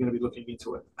definitely going to be looking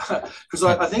into it, because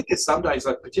I think there's some days,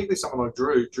 like particularly someone like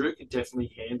Drew can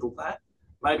definitely handle that.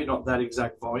 Maybe not that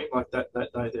exact volume, like that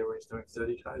day there where he's doing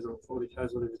 30Ks or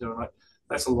 40Ks, whatever he's doing. Like,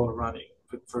 that's a lot of running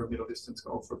for a middle distance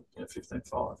goal for, you know,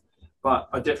 15.5. But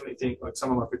I definitely think like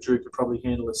someone like a Drew could probably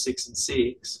handle a 6 and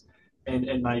 6,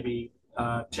 and maybe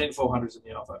 10 400s in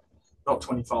the other, not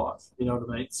 25. You know what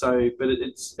I mean? So, but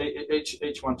it's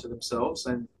each one to themselves,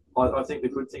 and I think the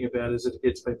good thing about it is it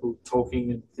gets people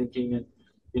talking and thinking, and,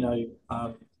 you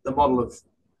know, the model of,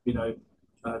 you know,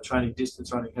 training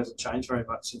distance running hasn't changed very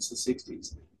much since the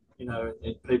 60s. You know,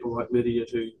 and people like Lydia,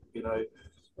 who, you know,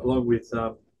 along with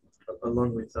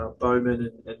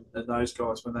Bowman and those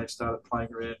guys, when they started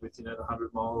playing around with, you know, the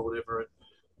 100 mile or whatever,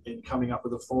 and coming up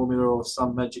with a formula or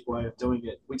some magic way of doing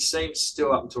it, which seems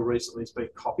still up until recently has been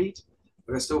copied.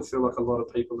 But I still feel like a lot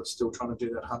of people are still trying to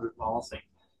do that 100-mile thing.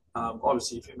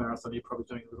 Obviously, if you're marathon, you're probably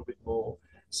doing a little bit more.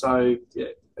 So yeah,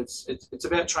 it's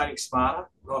about training smarter,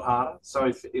 not harder. So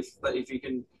if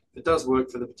it does work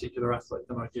for the particular athlete,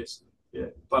 then I guess, yeah.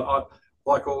 But I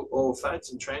like all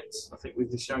fads and trends. I think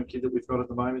with this young kid that we've got at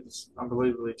the moment, it's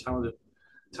unbelievably talented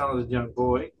young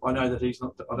boy. I know that he's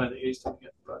not. I don't think he's doing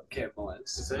it, but Cam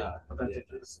Myers. Is he? I don't think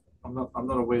he's. I'm not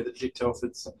aware that Dick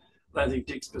Telford's. I don't think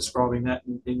Dick's prescribing that.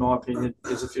 In my opinion,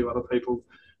 there's a few other people,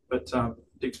 but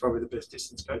Dick's probably the best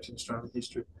distance coach in Australian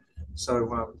history.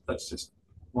 So that's just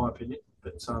my opinion.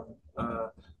 But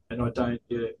and I don't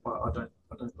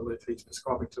believe he's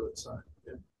prescribing to it. So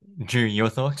yeah. Drew, your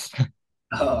thoughts?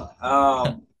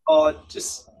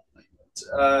 Just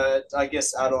I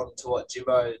guess add on to what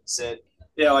Jimbo said.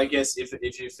 Yeah, I guess if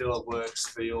you feel it works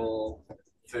for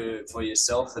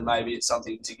yourself, then maybe it's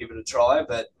something to give it a try.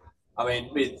 But I mean,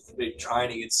 with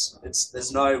training, it's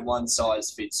there's no one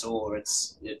size fits all.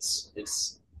 It's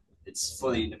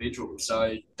fully individual.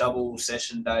 So double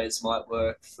session days might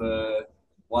work for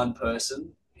one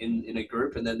person in a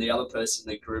group, and then the other person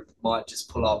in the group might just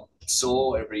pull up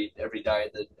sore every day,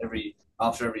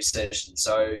 after every session.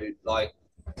 So like,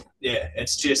 yeah,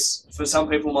 it's just, for some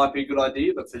people might be a good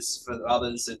idea, but for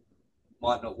others it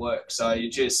might not work. So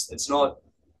it's not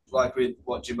like with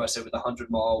what Jimbo said with the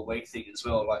 100-mile week thing as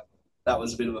well. Like, that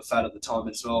was a bit of a fad at the time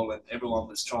as well, and everyone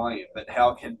was trying it. But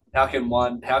how can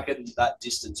that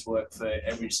distance work for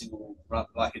every single run?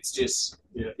 Like, it's just,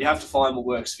 yeah, you have to find what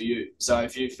works for you. So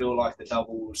if you feel like the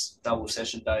double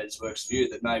session days works for you,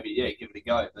 then maybe, yeah, give it a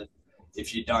go. But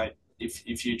if you don't,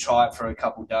 if you try it for a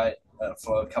couple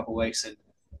for a couple weeks and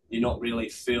you're not really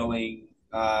feeling,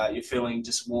 you're feeling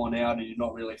just worn out and you're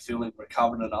not really feeling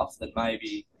recovered enough, then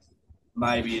maybe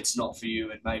it's not for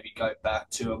you, and maybe go back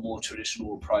to a more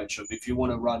traditional approach of, if you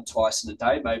want to run twice in a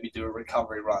day, maybe do a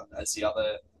recovery run as the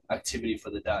other activity for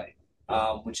the day,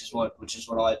 which is what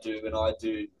I do when I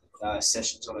do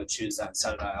sessions on a Tuesday and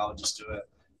Saturday. I'll just do an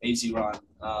easy run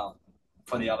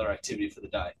for the other activity for the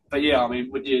day. But yeah, I mean,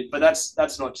 but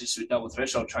that's not just with double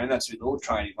threshold training. That's with all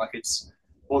training. Like, it's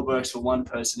what works for one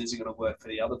person isn't going to work for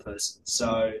the other person.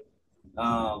 So,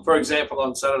 for example,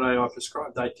 on Saturday I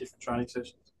prescribed 8 different training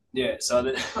sessions. Yeah, so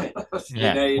that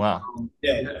Yeah, you need, wow.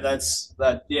 that's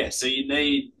that. Yeah, so you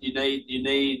need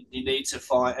to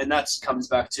find, and that comes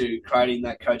back to creating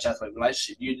that coach-athlete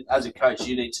relationship. You, as a coach,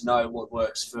 you need to know what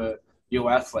works for your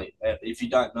athlete. If you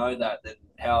don't know that, then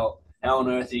how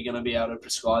on earth are you going to be able to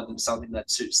prescribe them something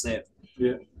that suits them?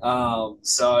 Yeah.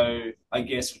 So I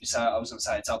guess I was going to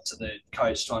say it's up to the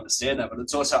coach to understand that, but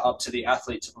it's also up to the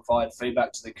athlete to provide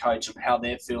feedback to the coach of how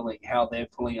they're feeling, how they're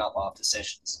pulling up after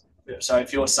sessions. Yeah. So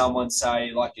if you're someone,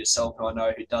 say, like yourself, who I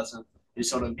know who doesn't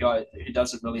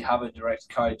really have a direct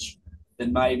coach,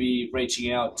 then maybe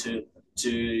reaching out to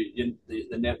the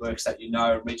networks that you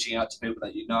know, reaching out to people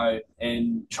that you know,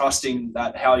 and trusting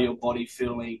that how your body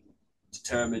feeling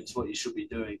determines what you should be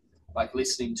doing. Like,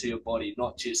 listening to your body,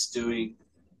 not just saying,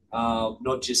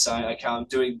 okay, I'm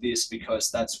doing this because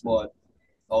that's what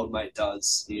old mate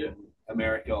does in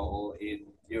America or in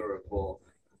Europe, or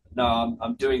no,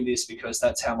 I'm doing this because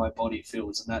that's how my body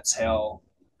feels, and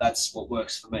that's what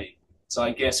works for me. So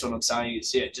I guess what I'm saying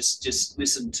is, yeah, just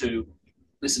listen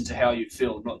to how you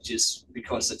feel, not just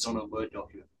because it's on a Word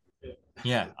document.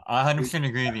 Yeah, I 100%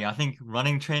 agree with you. I think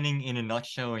running training in a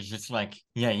nutshell is just like,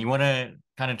 yeah, you want to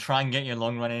kind of try and get your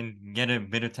long run in, get a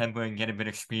bit of tempo and get a bit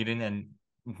of speed in, and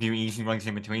do easy runs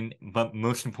in between. But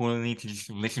most importantly, to just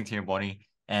listen to your body.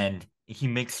 And if you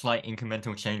make slight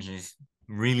incremental changes,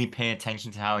 really pay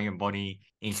attention to how your body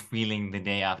is feeling the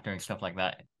day after and stuff like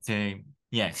that to,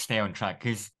 yeah, stay on track.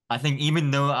 Because I think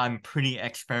even though I'm pretty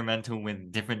experimental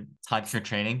with different types of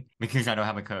training, because I don't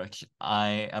have a coach,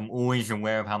 I am always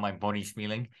aware of how my body's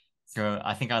feeling. So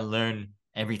I think I learn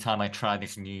every time I try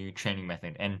this new training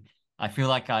method. And I feel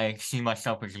like I see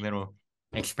myself as a little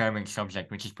experiment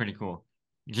subject, which is pretty cool.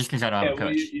 Just because I don't have a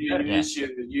coach. You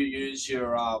use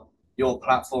your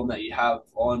platform that you have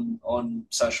on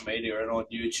social media and on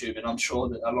YouTube, and I'm sure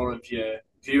that a lot of your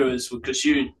viewers, because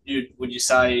you would you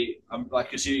say, like,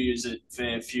 because you use a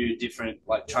fair few different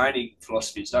like training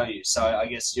philosophies, don't you? So I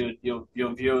guess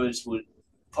your viewers would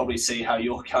probably see how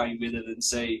you're going with it and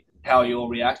see how you're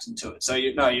reacting to it. So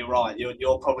you're right.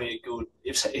 You're probably a good,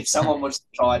 if someone wants to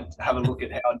try and have a look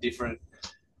at how different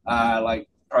like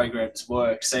programs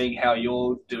work, seeing how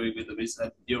you're doing with them, is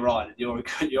that you're right. You're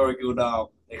a good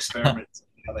experiment.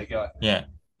 How they go. Yeah.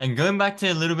 And going back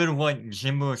to a little bit of what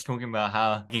Jimbo was talking about,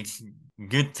 how it's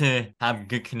good to have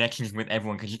good connections with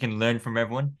everyone because you can learn from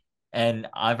everyone. And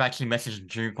I've actually messaged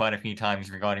Drew quite a few times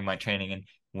regarding my training and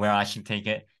where I should take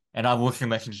it. And I've also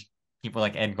messaged people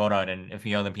like Ed Goddard and a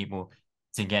few other people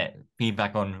to get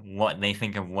feedback on what they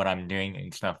think of what I'm doing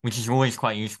and stuff, which is always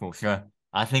quite useful. So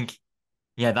I think,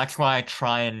 yeah, that's why I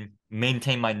try and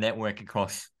maintain my network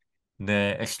across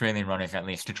the Australian runners, at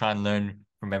least, to try and learn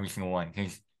from every single one.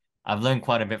 Because I've learned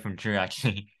quite a bit from Drew,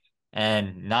 actually.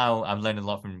 And now I've learned a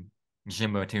lot from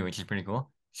Jimbo too, which is pretty cool.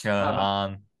 So,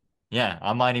 yeah,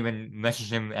 I might even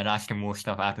message him and ask him more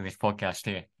stuff after this podcast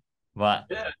too. But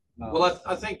yeah, well,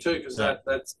 I think too, because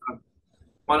that's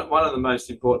one of the most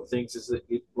important things is that,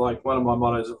 like, one of my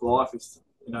mottos of life is,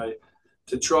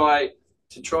 to try.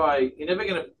 You're never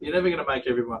gonna make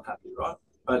everyone happy, right?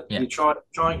 But you try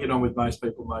and get on with most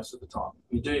people most of the time.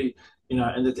 You do,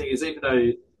 and the thing is, even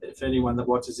though, if anyone that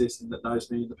watches this and that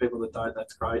knows me, the people that don't,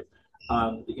 that's great.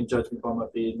 You can judge me by my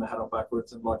beard and my hat on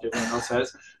backwards and like everyone else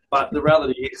has. But the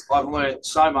reality is, I've learned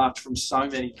so much from so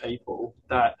many people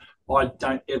that I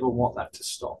don't ever want that to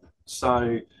stop.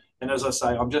 So, and as I say,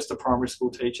 I'm just a primary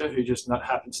school teacher who just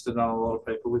happens to know a lot of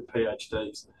people with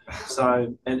PhDs.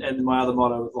 So, and my other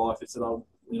motto of life is that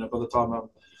by the time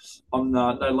I'm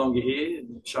no longer here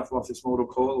and shuffle off this mortal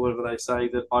coil, or whatever they say,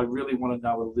 that I really want to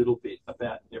know a little bit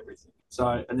about everything.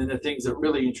 So, and then the things that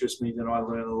really interest me, that I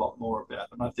learn a lot more about.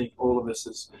 And I think all of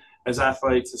us as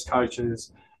athletes, as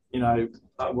coaches,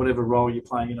 whatever role you're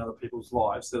playing in other people's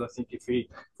lives, that I think if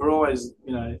we're always,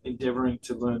 endeavouring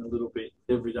to learn a little bit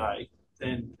every day,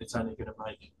 then it's only going to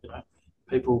make,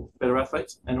 people better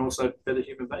athletes and also better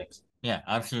human beings. Yeah,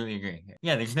 absolutely agree.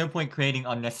 Yeah, there's no point creating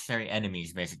unnecessary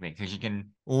enemies, basically, because you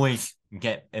can always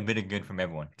get a bit of good from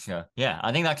everyone. So, yeah,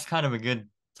 I think that's kind of a good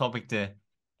topic to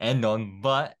end on.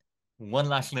 But one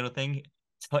last little thing,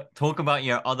 talk about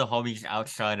your other hobbies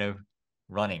outside of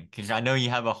running, because I know you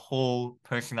have a whole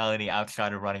personality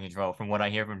outside of running as well, from what I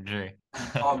hear from Drew.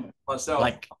 Myself,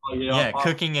 Like, yeah,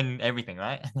 cooking and everything,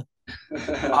 right?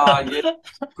 yeah.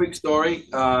 Quick story.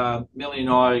 Millie and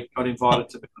I got invited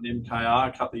to be on MKR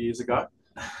a couple of years ago.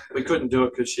 We couldn't do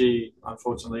it because she,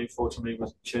 fortunately,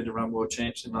 she had to run world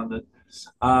champs in London.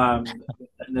 And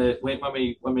when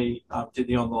we did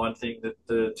the online thing, that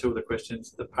the two of the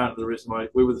questions, apparently the reason why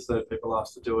we were the third people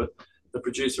asked to do it, the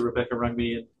producer Rebecca rang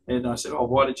me and I said, "Oh,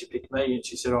 why did you pick me?" And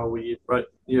she said, "Oh, well,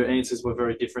 your answers were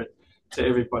very different to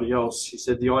everybody else." She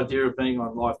said, "The idea of being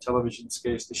on live television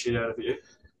scares the shit out of you."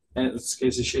 And it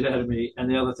scares the shit out of me. And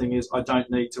the other thing is, I don't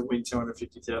need to win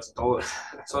 $250,000.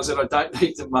 So I said, I don't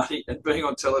need the money, and being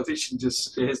on television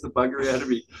just scares the bugger out of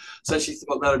me. So she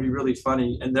thought that would be really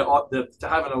funny. And to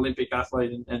have an Olympic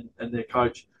athlete and their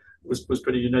coach was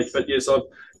pretty unique. But yes, I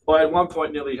at one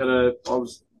point nearly I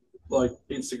was like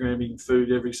Instagramming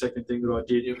food every second thing that I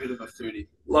did. You're a bit of a foodie.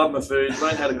 Love my food.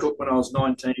 Learned how to cook when I was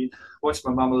 19. Watched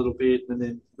my mum a little bit, and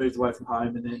then moved away from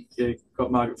home. And then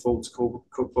got Margaret Ford's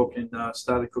cookbook and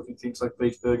started cooking things like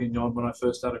beef bourguignon when I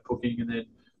first started cooking. And then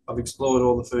I've explored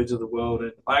all the foods of the world.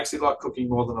 And I actually like cooking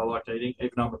more than I like eating,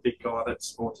 even though I'm a big guy.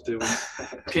 That's more to do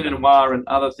with Pinot Noir and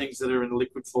other things that are in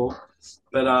liquid form.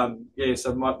 But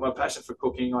so my passion for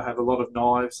cooking, I have a lot of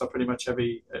knives. I pretty much have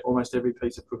almost every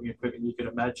piece of cooking equipment you can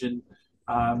imagine.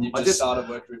 You just started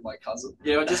working with my cousin.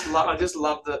 Yeah,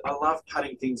 I love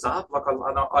cutting things up. Like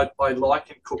I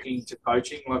liken cooking to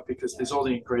coaching, like, because there's all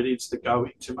the ingredients that go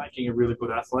into making a really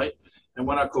good athlete. And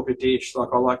when I cook a dish, like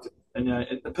I like to, and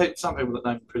some people that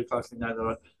know me pretty closely know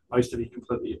that I used to be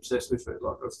completely obsessed with food.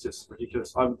 Like, it was just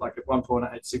ridiculous. I'm like, at one point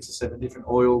I had 6 or 7 different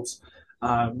oils.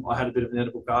 I had a bit of an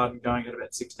edible garden going, had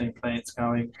about 16 plants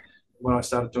going when I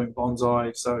started doing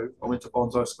bonsai. So I went to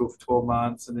bonsai school for 12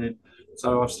 months, and then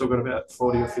so I've still got about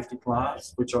 40 or 50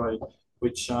 plants, which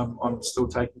I'm still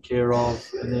taking care of.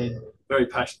 And then very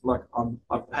passionate. Like,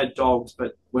 I've had dogs,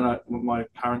 but when my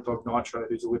current dog Nitro,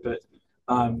 who's a whippet,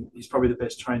 he's probably the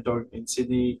best trained dog in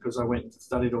Sydney, because I went and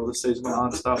studied all the seasonal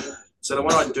art stuff. So that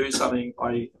when I do something,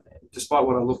 despite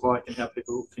what I look like and how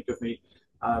people think of me,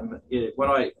 when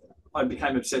I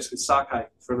became obsessed with sake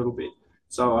for a little bit.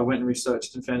 So I went and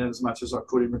researched and found out as much as I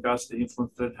could in regards to the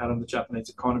influence that it had on the Japanese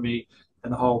economy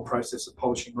and the whole process of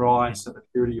polishing rice and the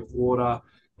purity of water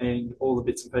and all the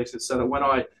bits and pieces. So that when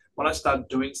I started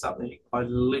doing something, I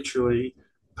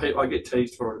get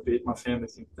teased for it a bit. My family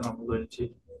think that I'm a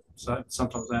lunatic, so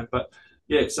sometimes I am. But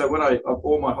yeah, so when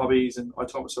all my hobbies, and I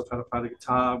taught myself how to play the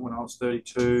guitar when I was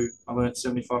 32. I learned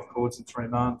 75 chords in 3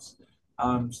 months.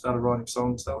 Started writing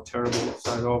songs that were terrible,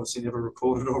 so I obviously never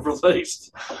recorded or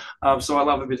released. So I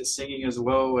love a bit of singing as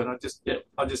well, and I just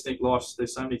think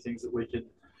there's so many things that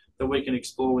we can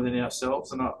explore within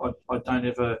ourselves, and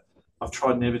I've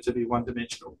tried never to be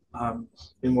one-dimensional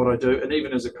in what I do. And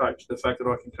even as a coach, the fact that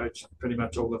I can coach pretty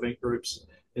much all event groups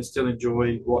and still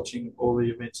enjoy watching all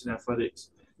the events in athletics,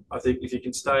 I think if you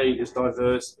can stay as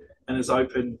diverse and as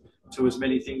open to as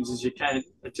many things as you can,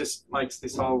 it just makes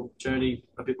this whole journey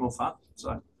a bit more fun.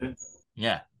 So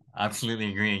yeah, absolutely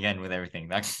agree again with everything.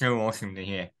 That's so awesome to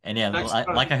hear. And yeah, Thanks.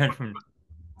 like I heard from,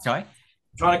 sorry?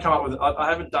 Trying to come up with, I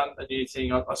haven't done a new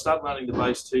thing. I started learning the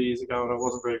bass 2 years ago, and I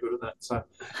wasn't very good at that. So,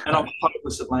 and I'm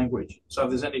hopeless at language. So if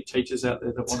there's any teachers out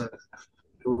there that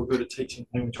who are good at teaching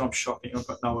language, I'm shocking. I've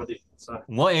got no idea. So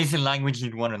what is the language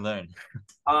you'd want to learn?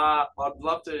 I'd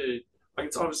love to. I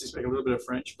can obviously speak a little bit of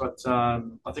French, but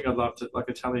I think I'd love to. Like,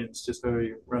 Italian's just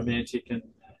very romantic and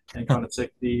kind of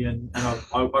sexy, and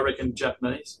I reckon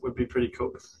Japanese would be pretty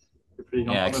cool.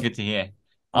 Yeah, it's good to hear.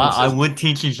 I would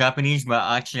teach you Japanese, but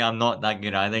actually I'm not that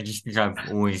good either, just because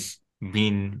I've always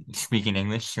been speaking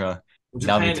English, so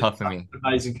that'll be tough for me. An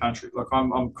amazing country. Like,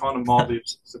 I'm kind of mildly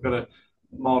obsessed. I've got a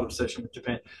mild obsession with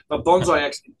Japan. But bonsai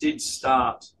actually did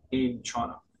start in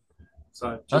China.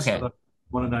 So just okay.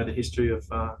 Want to know the history of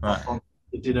right.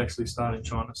 It did actually start in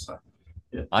China. So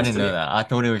yeah, I didn't know that. I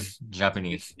thought it was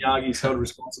Japanese. Miyagi's held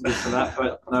responsible for that,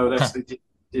 but no, it actually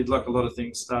did like a lot of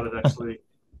things started actually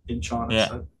in China. Yeah.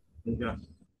 So there you go.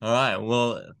 All right.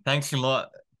 Well, thanks a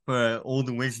lot for all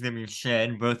the wisdom you've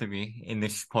shared, both of you, in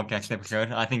this podcast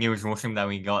episode. I think it was awesome that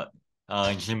we got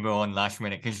Jimbo on last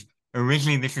minute, because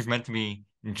originally this was meant to be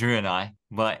Drew and I,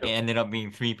 but it ended up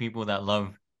being 3 people that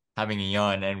love having a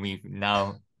yarn, and we've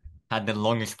now had the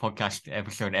longest podcast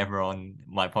episode ever on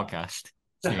my podcast.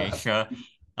 So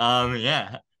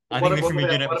yeah. I think this will be a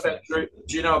good what episode. about Drew?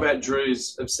 Do you know about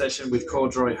Drew's obsession with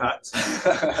corduroy hats?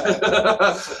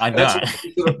 I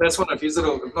don't. That's one of his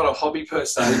little, not a hobby per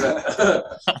se,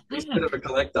 but he's a bit of a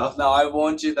collector. No, I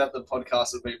warned you that the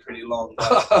podcast would be pretty long.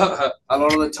 But a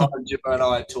lot of the time, Jimbo and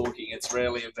I are talking. It's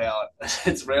rarely about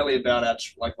our,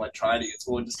 like my training. It's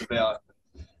more just about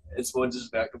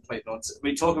complete nonsense.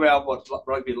 We talk about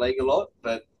rugby league a lot,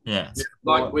 but Yeah.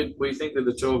 Like we think that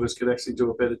the two of us could actually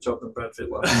do a better job than Brad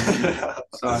Fittler.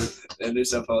 So and New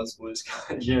South Wales Blues.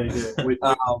 yeah.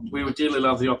 We would dearly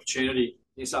love the opportunity.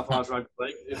 New South Wales Rugby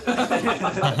League.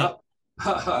 But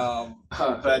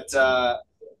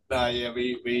no, yeah,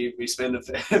 we spend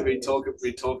we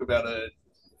talk about a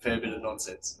fair bit of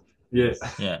nonsense. Yeah.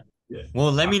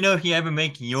 Well, let me know if you ever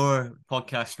make your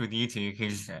podcast with you two,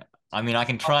 because I mean, I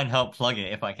can try and help plug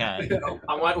it if I can.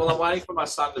 I'm waiting for my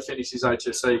son to finish his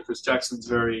HSC because Jackson's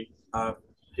very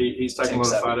he's taken a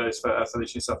lot of photos for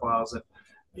Athletics New South Wales, and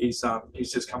he's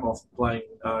just come off playing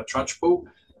Trunchbull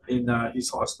in his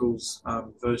high school's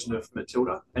version of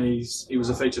Matilda, and he was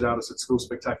a featured artist at School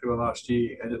Spectacular last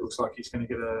year, and it looks like he's going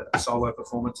to get a solo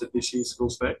performance at this year's School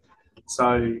Spec.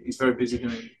 So he's very busy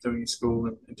doing his school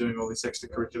and doing all this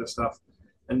extracurricular stuff.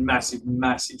 And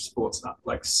massive sports nut,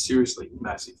 like seriously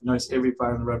massive. Knows every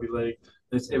player in the rugby league,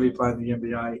 knows every player in the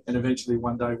NBA, and eventually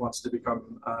one day wants to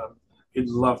become. He'd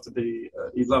love to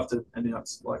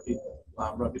announce like in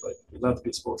rugby league. He'd love to be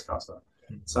a sportscaster.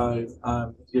 So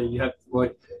you have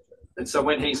like, and so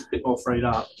when he's a bit more freed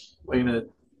up, we're gonna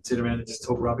sit around and just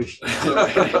talk rubbish.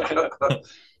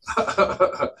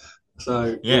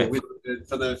 So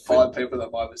for the 5 people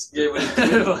that might listen.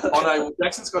 I know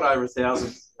Jackson's got over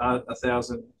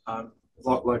 1,000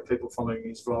 like people following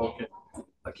his vlog, and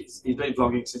like he's been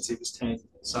vlogging since he was 10,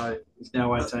 so he's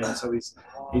now 18, so he's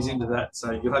into that.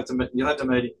 So you'll have to meet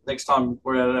him next time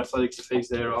we're at athletics. If he's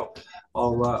there,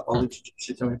 I'll introduce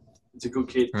you to him. He's a good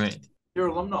kid. Right. You're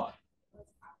alumni.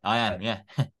 I am, yeah.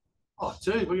 Oh,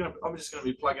 dude, I'm just going to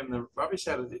be plugging the rubbish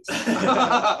out of this.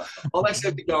 I'll actually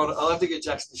have to go on. I'll have to get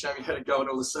Jackson to show me how to go on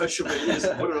all the social medias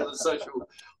and put it on the social.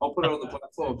 I'll put it on the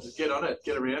platforms. Get on it.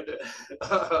 Get around it.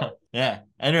 Yeah.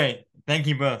 Anyway, thank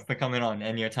you both for coming on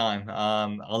and your time.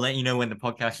 I'll let you know when the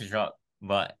podcast is up.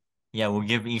 But yeah, we'll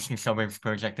give Eastern Suburbs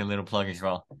Project a little plug as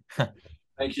well.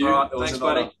 Thank you. All right, thanks,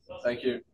 buddy. Thank you.